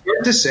people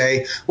start to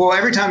say, well,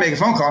 every time I make a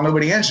phone call,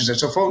 nobody answers it.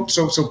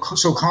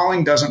 So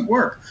calling doesn't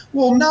work.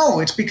 Well,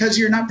 no, it's because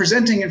you're not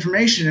presenting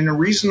information in a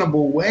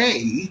reasonable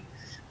way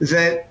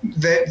that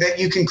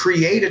you can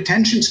create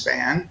attention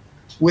span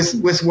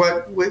with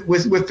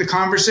the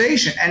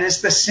conversation. And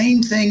it's the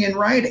same thing in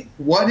writing.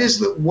 What is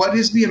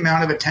the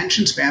amount of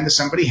attention span that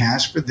somebody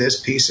has for this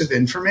piece of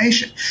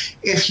information?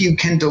 If you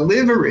can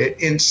deliver it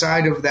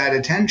inside of that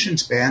attention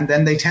span,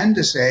 then they tend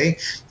to say,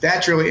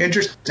 that's really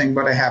interesting,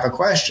 but I have a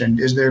question.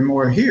 Is there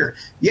more here?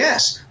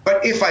 Yes.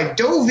 But if I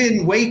dove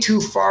in way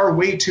too far,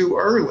 way too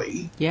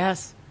early,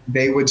 yes,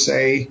 they would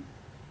say,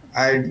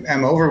 I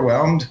am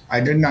overwhelmed. I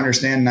didn't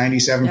understand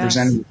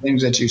 97% of the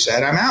things that you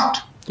said. I'm out.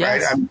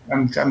 Yes.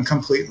 Right. I'm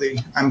completely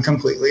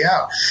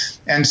out.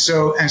 And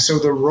so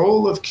the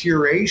role of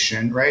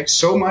curation, right?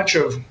 So much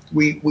of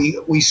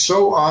we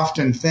so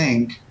often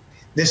think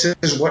this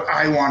is what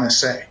I want to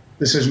say.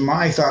 This is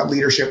my thought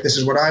leadership. This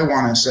is what I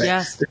want to say.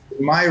 Yes. This is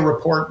my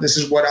report. This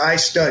is what I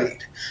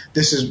studied.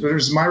 This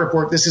is my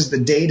report. This is the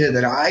data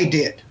that I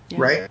did.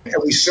 Yeah. Right. And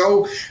we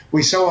so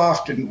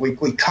often we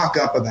cock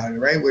up about it.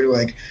 Right. We're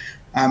like,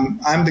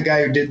 I'm the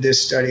guy who did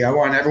this study. I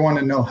want everyone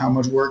to know how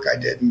much work I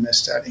did in this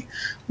study.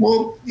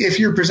 Well, if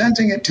you're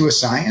presenting it to a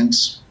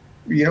science,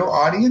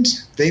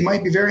 audience, they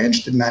might be very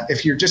interested in that.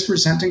 If you're just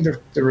presenting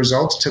the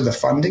results to the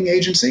funding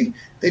agency,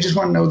 they just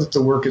want to know that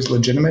the work is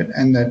legitimate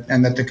and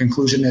that the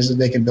conclusion is that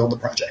they can build a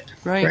project.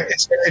 Right?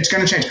 It's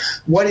going to change.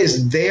 What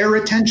is their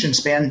attention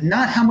span?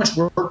 Not how much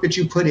work did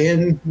you put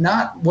in,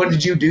 not what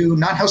did you do,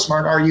 not how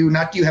smart are you,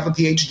 not do you have a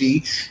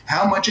PhD.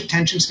 How much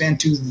attention span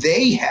do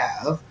they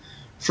have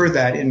for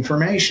that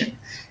information?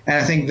 And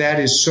I think that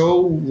is so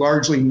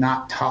largely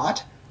not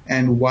taught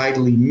and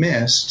widely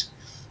missed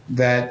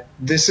that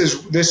this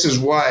is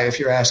why, if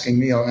you're asking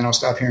me, and I'll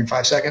stop here in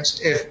 5 seconds,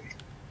 if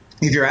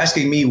you're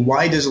asking me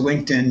why does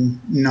LinkedIn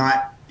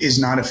is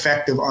not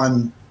effective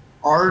on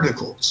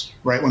articles,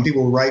 right? When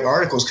people write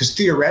articles, because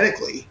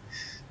theoretically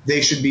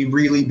they should be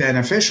really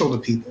beneficial to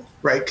people,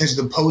 right? Because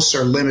the posts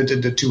are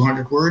limited to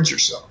 200 words or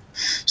so.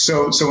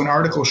 So an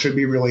article should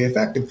be really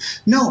effective.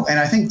 No, and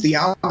I think the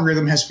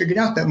algorithm has figured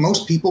out that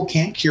most people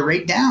can't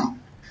curate down.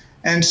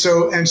 And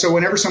so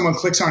whenever someone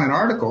clicks on an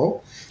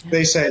article,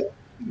 they say,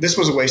 this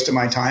was a waste of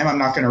my time. I'm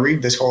not going to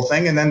read this whole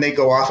thing. And then they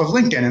go off of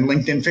LinkedIn, and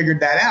LinkedIn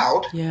figured that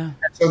out. Yeah.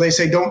 So they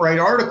say, don't write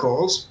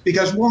articles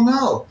because, well,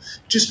 no,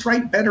 just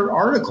write better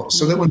articles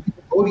so that when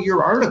people go to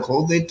your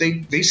article,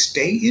 they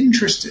stay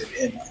interested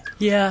in it.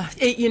 Yeah.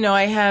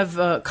 I have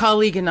a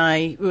colleague and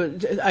I,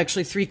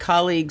 actually 3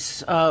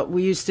 colleagues,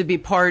 we used to be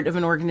part of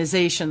an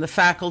organization, the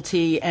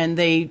faculty, and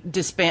they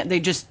just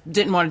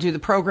didn't want to do the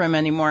program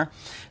anymore.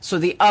 So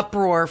the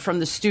uproar from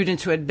the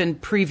students who had been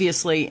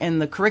previously in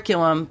the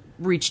curriculum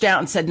reached out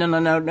and said,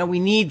 no, we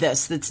need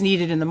this. That's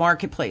needed in the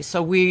marketplace.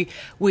 So we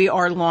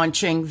are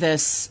launching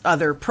this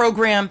other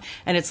program,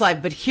 and it's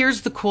live. But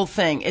here's the cool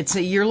thing. It's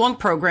a year-long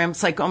program.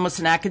 It's like almost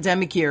an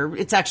academic year.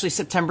 It's actually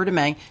September to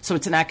May, so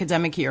it's an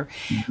academic year.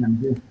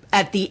 Mm-hmm.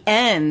 At the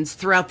end,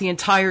 throughout the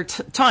entire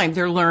time,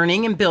 they're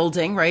learning and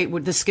building, right,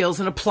 with the skills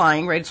and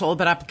applying, right? It's all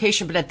about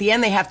application. But at the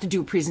end, they have to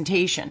do a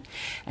presentation.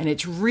 And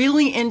it's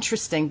really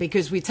interesting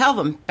because we tell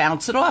them,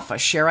 bounce it off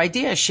us, share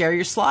ideas, share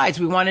your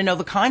slides. We want to know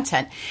the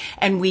content.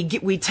 And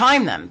we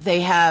time them. They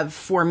have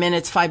 4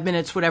 minutes, 5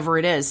 minutes, whatever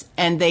it is,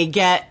 and they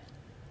get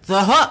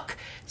the hook.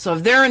 So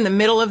if they're in the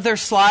middle of their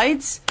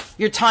slides,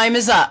 your time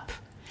is up.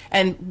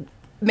 And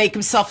make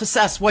them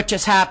self-assess what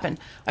just happened.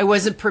 I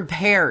wasn't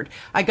prepared.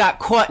 I got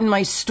caught in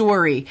my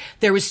story.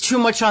 There was too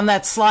much on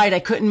that slide. I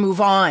couldn't move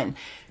on.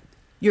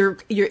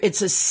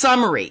 It's a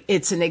summary.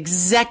 It's an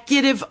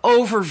executive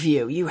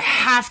overview. You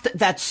have to,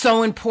 that's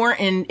so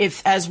important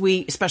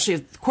especially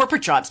with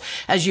corporate jobs,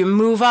 as you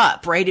move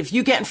up, right? If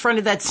you get in front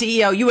of that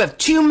CEO, you have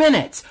 2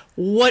 minutes.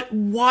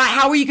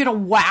 How are you going to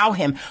wow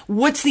him?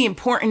 What's the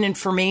important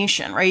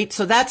information, right?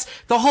 So that's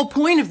the whole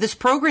point of this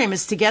program,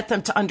 is to get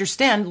them to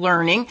understand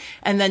learning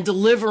and then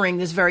delivering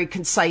this very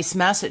concise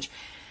message.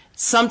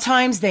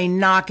 Sometimes they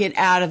knock it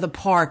out of the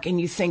park and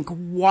you think,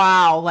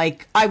 wow,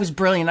 like I was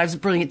brilliant. I was a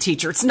brilliant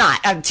teacher. It's not.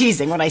 I'm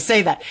teasing when I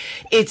say that.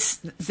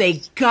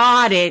 They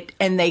got it,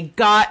 and they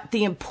got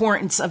the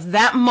importance of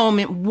that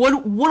moment. What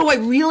do I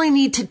really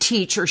need to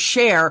teach or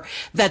share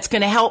that's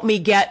going to help me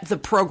get the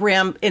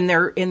program in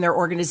their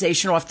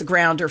organization off the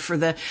ground, or for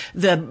the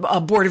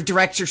board of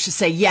directors to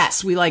say,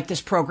 yes, we like this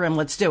program.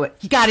 Let's do it.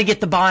 You got to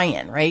get the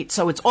buy-in, right?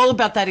 So it's all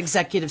about that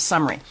executive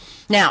summary.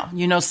 Now,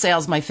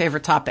 sales, my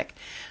favorite topic.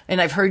 And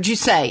I've heard you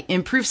say,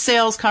 improve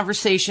sales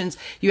conversations.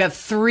 You have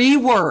 3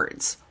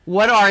 words.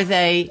 What are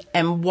they,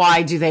 and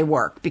why do they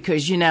work?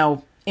 Because,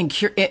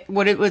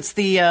 what's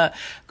the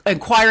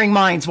inquiring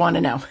minds want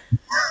to know.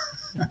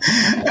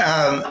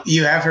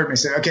 You have heard me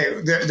say,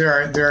 okay,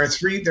 there are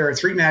 3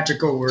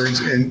 magical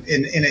words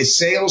in a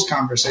sales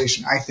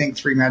conversation. I think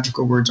 3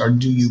 magical words are,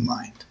 do you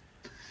mind?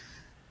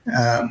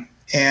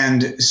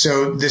 And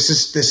so this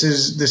is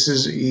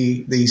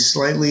the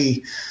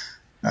slightly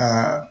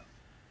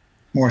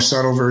more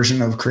subtle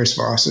version of Chris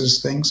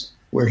Voss's things,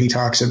 where he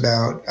talks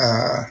about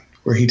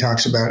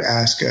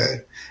ask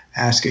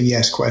a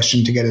yes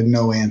question to get a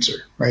no answer,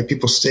 right?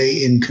 People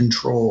stay in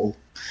control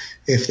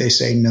if they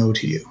say no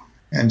to you.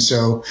 And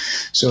so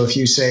if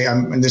you say,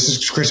 and this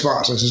is Chris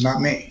Voss, this is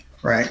not me,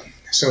 right?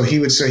 So he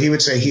would say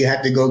he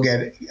had to go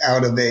get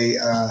out of he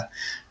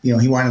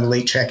wanted a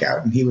late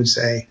checkout, and he would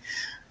say,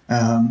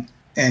 and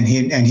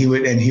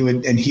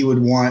he would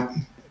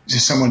want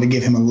someone to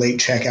give him a late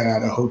checkout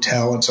at a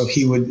hotel, and so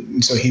he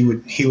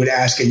would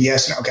ask a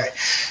yes. Okay,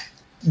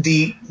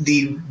 the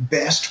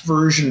best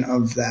version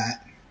of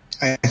that,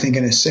 I think,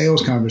 in a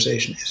sales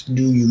conversation is,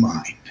 do you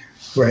mind,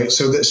 right?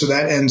 So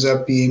that ends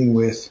up being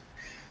with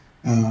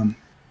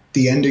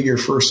the end of your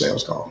first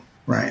sales call,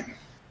 right?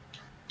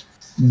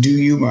 Do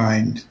you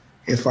mind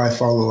if I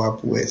follow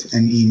up with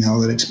an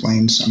email that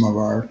explains some of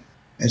our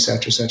et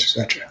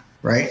cetera,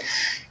 right?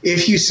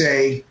 If you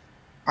say,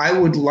 I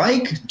would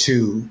like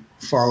to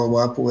follow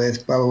up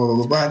with blah, blah, blah,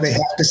 blah, blah, they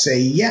have to say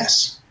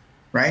yes,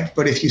 right?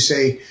 But if you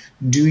say,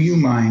 do you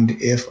mind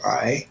if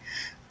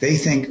they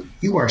think,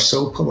 you are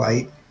so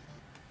polite.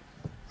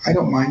 I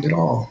don't mind at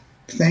all.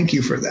 Thank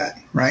you for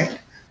that, right?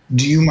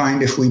 Do you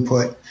mind if we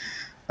put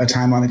a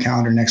time on the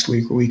calendar next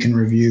week where we can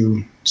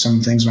review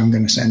some things I'm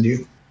going to send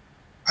you?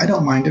 I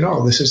don't mind at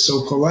all. This is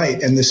so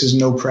polite, and this is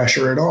no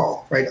pressure at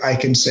all, right? I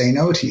can say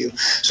no to you.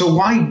 So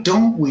why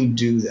don't we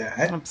do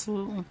that?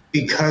 Absolutely.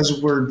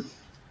 Because we're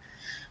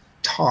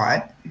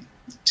taught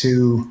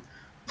to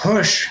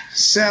push,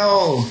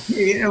 sell,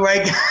 we're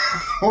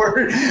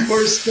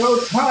so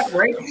taught,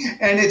 right?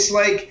 And it's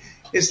like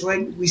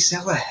we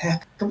sell a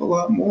heck of a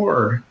lot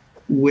more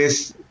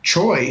with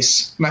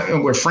choice.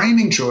 We're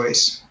framing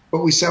choice,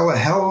 but we sell a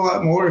hell of a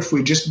lot more if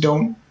we just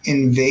don't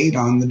invade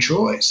on the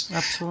choice.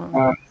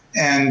 Absolutely.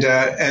 And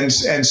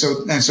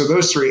so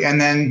those 3, and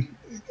then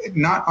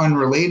not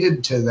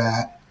unrelated to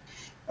that,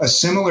 a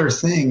similar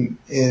thing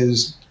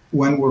is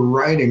when we're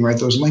writing, right,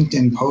 those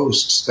LinkedIn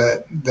posts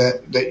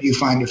that you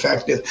find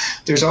effective,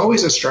 there's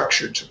always a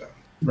structure to them,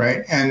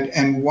 right?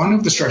 And one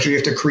of the structures, you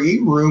have to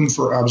create room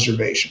for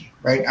observation,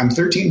 right? I'm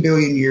 13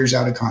 billion years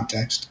out of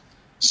context.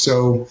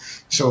 So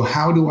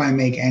how do I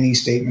make any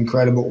statement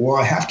credible? Well,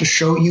 I have to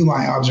show you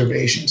my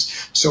observations.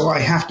 So I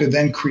have to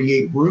then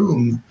create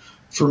room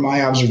for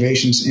my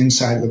observations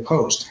inside of the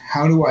post.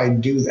 How do I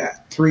do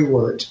that? 3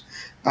 words.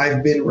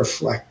 I've been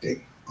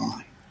reflecting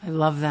on. I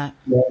love that.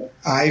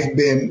 I've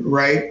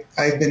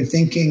been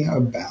thinking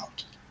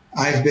about.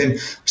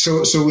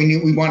 So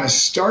we want to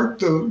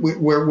start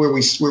where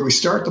we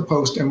start the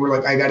post, and we're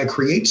like, I got to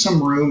create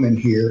some room in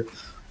here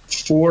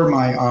for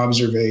my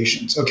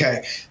observations.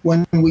 Okay.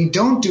 When we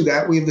don't do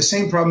that, we have the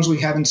same problems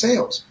we have in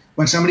sales.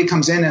 When somebody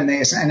comes in and they,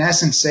 in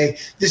essence, say,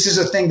 this is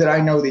a thing that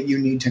I know that you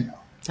need to know.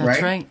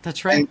 That's right.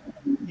 That's right.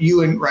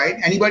 And right.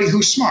 Anybody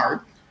who's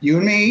smart, you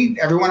and me,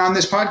 everyone on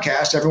this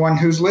podcast, everyone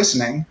who's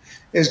listening,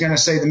 is going to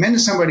say, the minute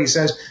somebody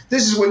says,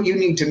 this is what you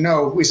need to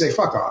know, we say,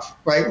 fuck off.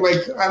 Right?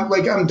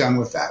 I'm done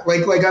with that.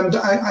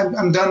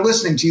 I'm done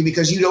listening to you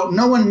because you don't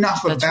know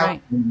enough about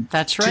me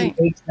to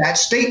make that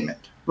statement.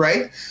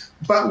 Right?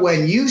 But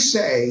when you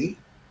say,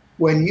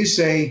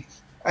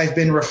 I've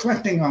been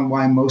reflecting on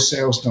why most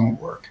sales don't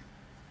work,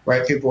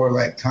 right? People are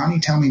like,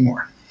 Connie, tell me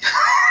more.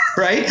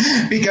 Right?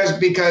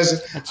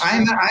 Because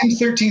I'm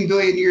 13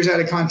 billion years out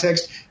of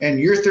context and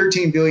you're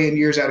 13 billion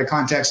years out of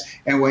context.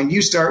 And when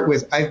you start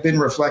with, I've been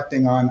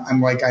reflecting on,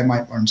 I'm like, I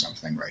might learn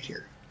something right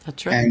here.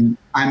 That's right. And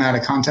I'm out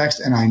of context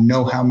and I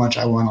know how much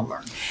I want to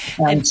learn.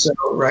 And so,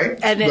 right.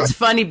 And it's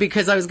funny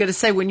because I was going to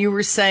say, when you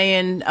were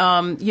saying,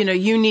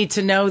 you need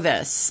to know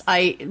this,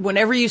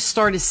 whenever you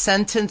start a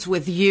sentence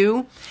with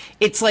you,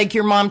 it's like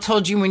your mom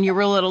told you when you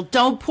were little,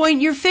 don't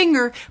point your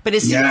finger. But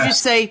as soon as you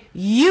say,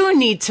 you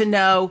need to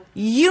know,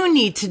 you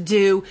need to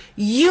do,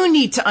 you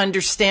need to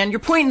understand, you're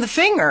pointing the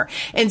finger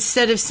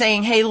instead of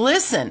saying, hey,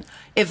 listen,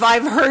 if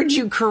I've heard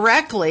you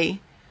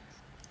correctly,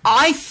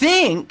 I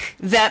think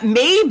that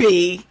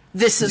maybe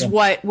this is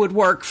what would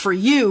work for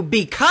you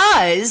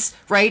because,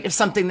 right, of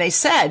something they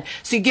said.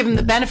 So you give them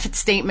the benefit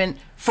statement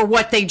for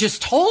what they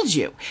just told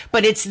you.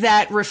 But it's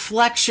that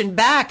reflection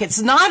back. It's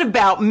not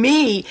about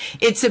me.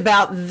 It's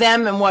about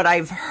them and what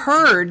I've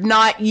heard,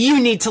 not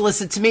you need to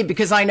listen to me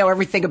because I know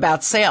everything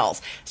about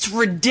sales. It's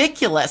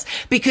ridiculous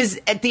because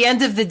at the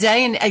end of the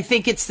day, and I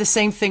think it's the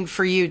same thing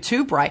for you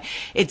too, Bri,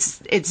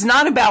 it's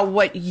not about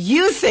what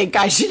you think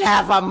I should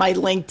have on my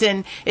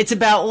LinkedIn. It's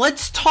about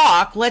let's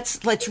talk.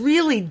 Let's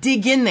really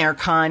dig in there,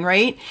 Con,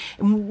 right?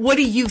 What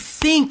do you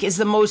think is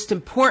the most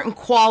important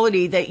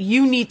quality that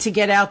you need to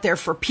get out there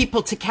for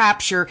people to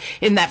capture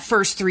in that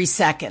first 3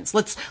 seconds?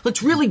 Let's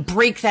really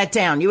break that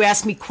down. You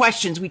ask me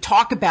questions, we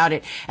talk about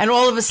it, and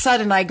all of a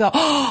sudden I go,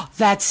 oh,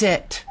 that's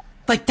it.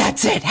 Like,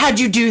 that's it. How'd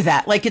you do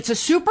that? Like, it's a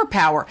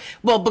superpower.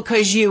 Well,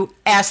 because you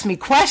asked me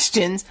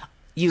questions,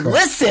 you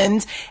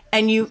listened,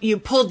 and you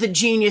pulled the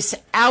genius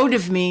out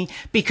of me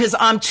because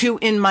I'm too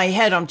in my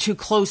head. I'm too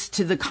close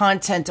to the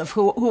content of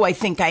who I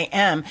think I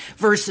am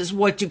versus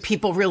what do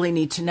people really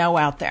need to know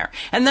out there.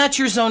 And that's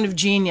your zone of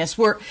genius.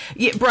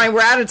 Brian,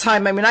 we're out of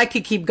time. I mean, I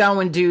could keep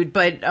going, dude,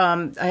 but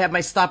I have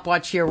my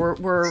stopwatch here.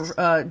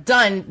 We're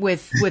done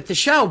with the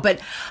show. But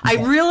I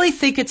really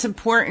think it's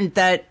important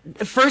that,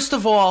 first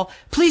of all,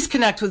 please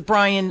connect with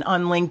Brian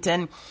on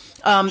LinkedIn.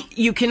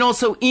 You can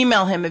also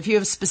email him if you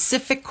have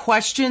specific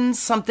questions,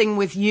 something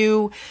with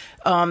you,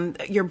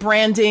 your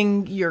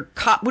branding,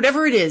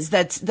 whatever it is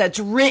that's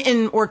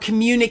written or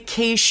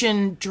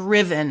communication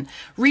driven.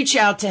 Reach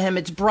out to him.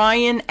 It's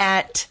Brian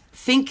at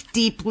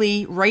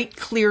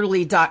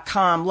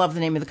thinkdeeplywriteclearly.com. Love the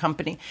name of the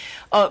company.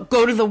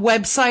 Go to the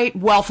website,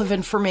 wealth of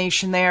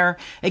information there.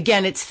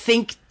 Again, it's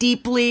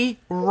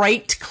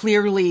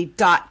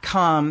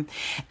thinkdeeplywriteclearly.com.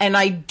 And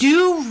I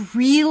do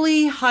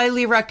really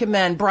highly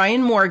recommend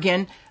Brian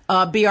Morgan,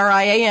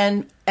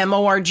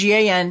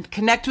 BrianMorgan.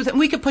 Connect with him.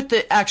 We could put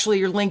your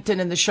LinkedIn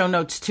in the show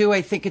notes too.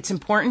 I think it's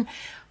important.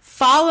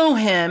 Follow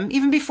him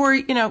even before,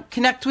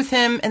 connect with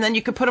him, and then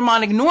you could put him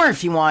on ignore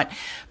if you want.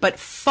 But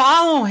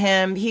follow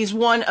him. He's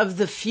one of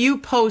the few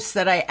posts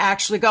that I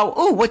actually go,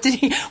 oh, what did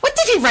he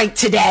write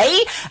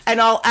today?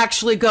 And I'll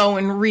actually go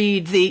and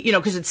read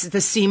because it's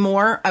the see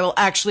more. I will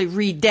actually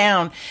read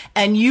down.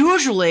 And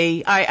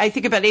usually, I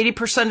think about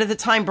 80% of the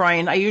time,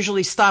 Brian, I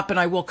usually stop and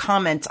I will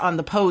comment on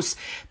the posts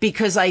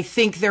because I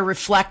think they're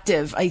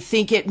reflective. I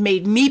think it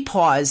made me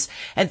pause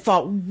and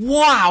thought,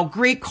 wow,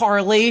 great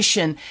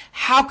correlation.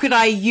 How could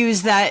I use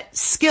that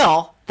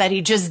skill that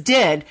he just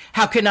did?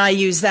 How can I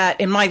use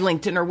that in my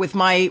LinkedIn or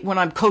when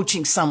I'm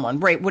coaching someone,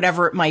 right?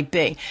 Whatever it might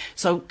be.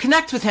 So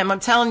connect with him. I'm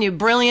telling you,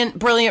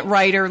 brilliant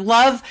writer.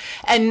 Love,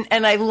 and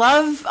I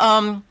love,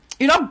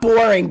 you're not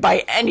boring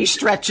by any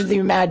stretch of the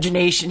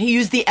imagination. He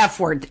used the F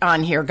word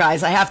on here,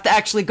 guys. I have to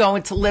actually go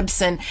into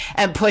Libsyn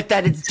and put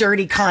that it's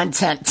dirty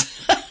content.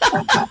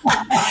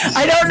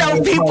 I don't know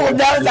if people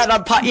know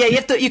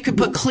that. You could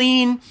put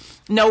clean,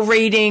 no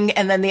rating,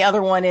 and then the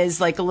other one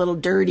is like a little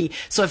dirty.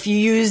 So if you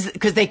use,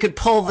 because they could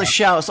pull the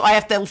show, so I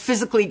have to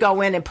physically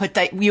go in and put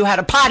that you had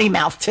a potty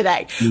mouth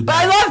today. But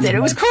I loved it.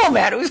 It was cool,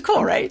 man. It was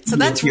cool, right? So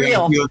that's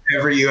real. You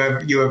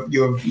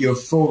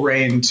have full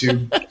reign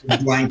to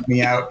blank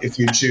me out if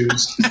you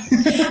choose.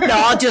 No,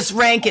 I'll just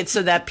rank it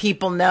so that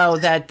people know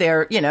that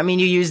they're, you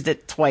used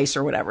it twice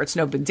or whatever. It's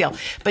no big deal.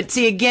 But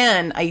see,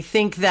 again, I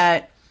think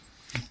that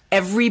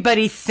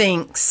everybody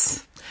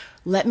thinks,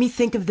 let me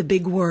think of the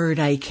big word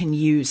I can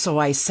use so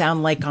I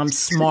sound like I'm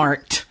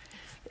smart,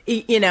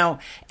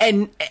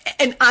 and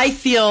I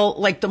feel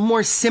like the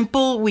more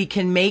simple we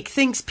can make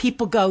things,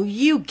 people go,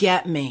 you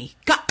get me.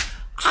 God,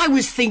 I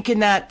was thinking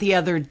that the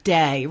other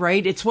day,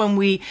 right? It's when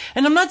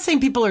and I'm not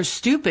saying people are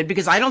stupid,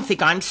 because I don't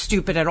think I'm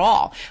stupid at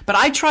all, but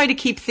I try to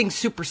keep things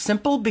super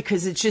simple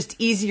because it's just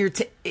easier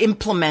to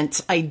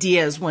implement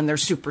ideas when they're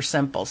super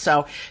simple.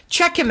 So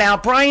check him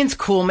out. Brian's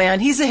cool, man.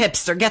 He's a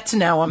hipster. Get to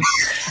know him.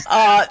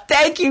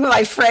 Thank you,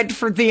 my friend,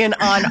 for being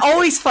on.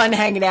 Always fun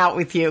hanging out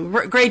with you.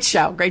 Great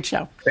show. Great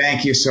show.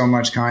 Thank you so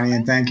much, Connie,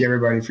 and thank you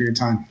everybody for your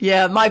time.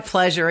 Yeah, my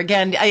pleasure.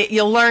 Again,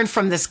 you'll learn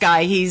from this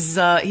guy. He's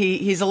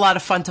a lot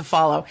of fun to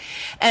follow.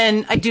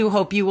 And I do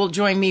hope you will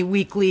join me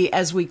weekly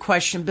as we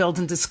question, build,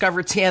 and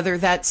discover together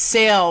that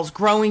sales,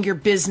 growing your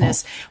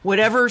business,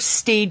 whatever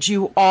stage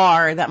you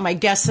are, that my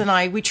guests and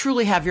I, we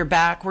truly have your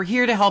back. We're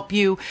here to help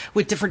you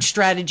with different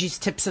strategies,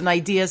 tips, and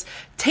ideas.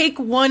 Take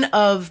one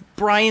of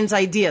Brian's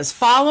ideas,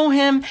 follow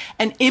him,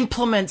 and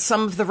implement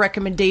some of the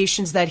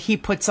recommendations that he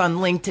puts on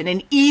LinkedIn.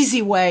 An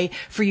easy way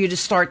for you to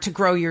start to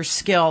grow your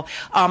skill.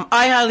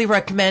 I highly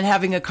recommend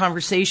having a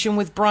conversation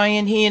with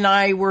Brian. He and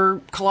I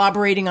were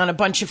collaborating on a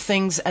bunch of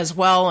things as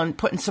well and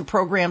putting some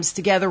programs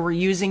together. We're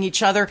using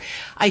each other.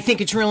 I think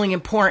it's really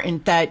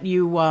important that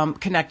you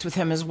connect with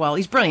him as well.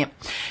 He's brilliant.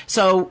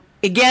 So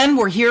again,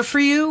 we're here for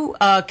you.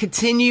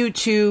 Continue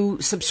to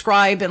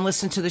subscribe and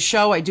listen to the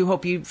show. I do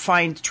hope you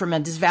find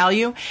tremendous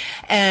value.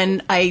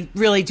 And I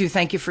really do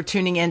thank you for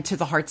tuning in to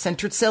the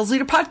Heart-Centered Sales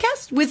Leader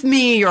podcast with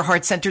me, your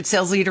Heart-Centered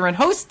Sales Leader and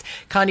host,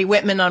 Connie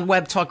Whitman on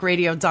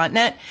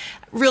webtalkradio.net.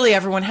 Really,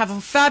 everyone, have a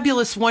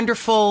fabulous,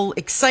 wonderful,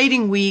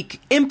 exciting week.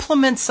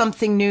 Implement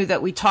something new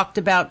that we talked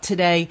about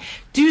today.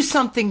 Do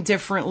something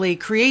differently.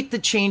 Create the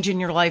change in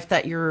your life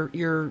that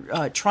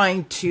you're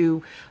trying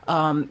to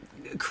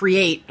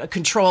create.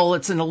 Control,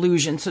 it's an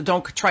illusion, so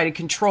don't try to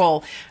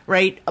control,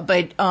 right?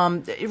 But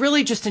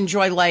really just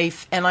enjoy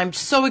life, and I'm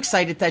so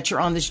excited that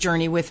you're on this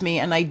journey with me,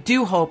 and I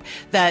do hope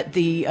that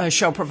the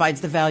show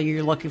provides the value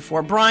you're looking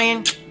for.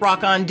 Brian,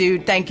 rock on,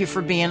 dude. Thank you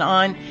for being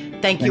on.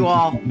 Thank you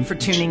all for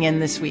tuning in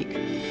this week.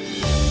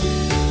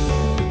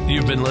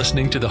 You've been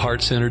listening to the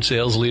Heart-Centered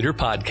Sales Leader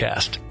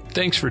podcast.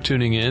 Thanks for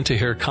tuning in to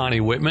hear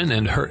Connie Whitman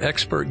and her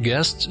expert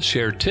guests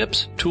share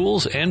tips,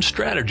 tools, and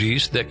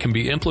strategies that can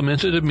be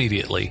implemented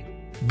immediately.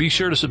 Be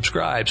sure to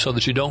subscribe so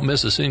that you don't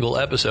miss a single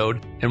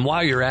episode. And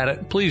while you're at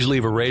it, please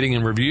leave a rating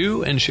and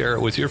review and share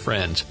it with your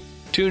friends.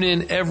 Tune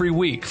in every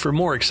week for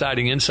more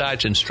exciting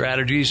insights and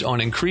strategies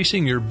on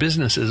increasing your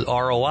business's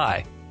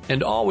ROI.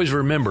 And always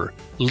remember,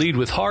 lead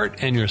with heart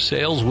and your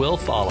sales will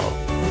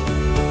follow.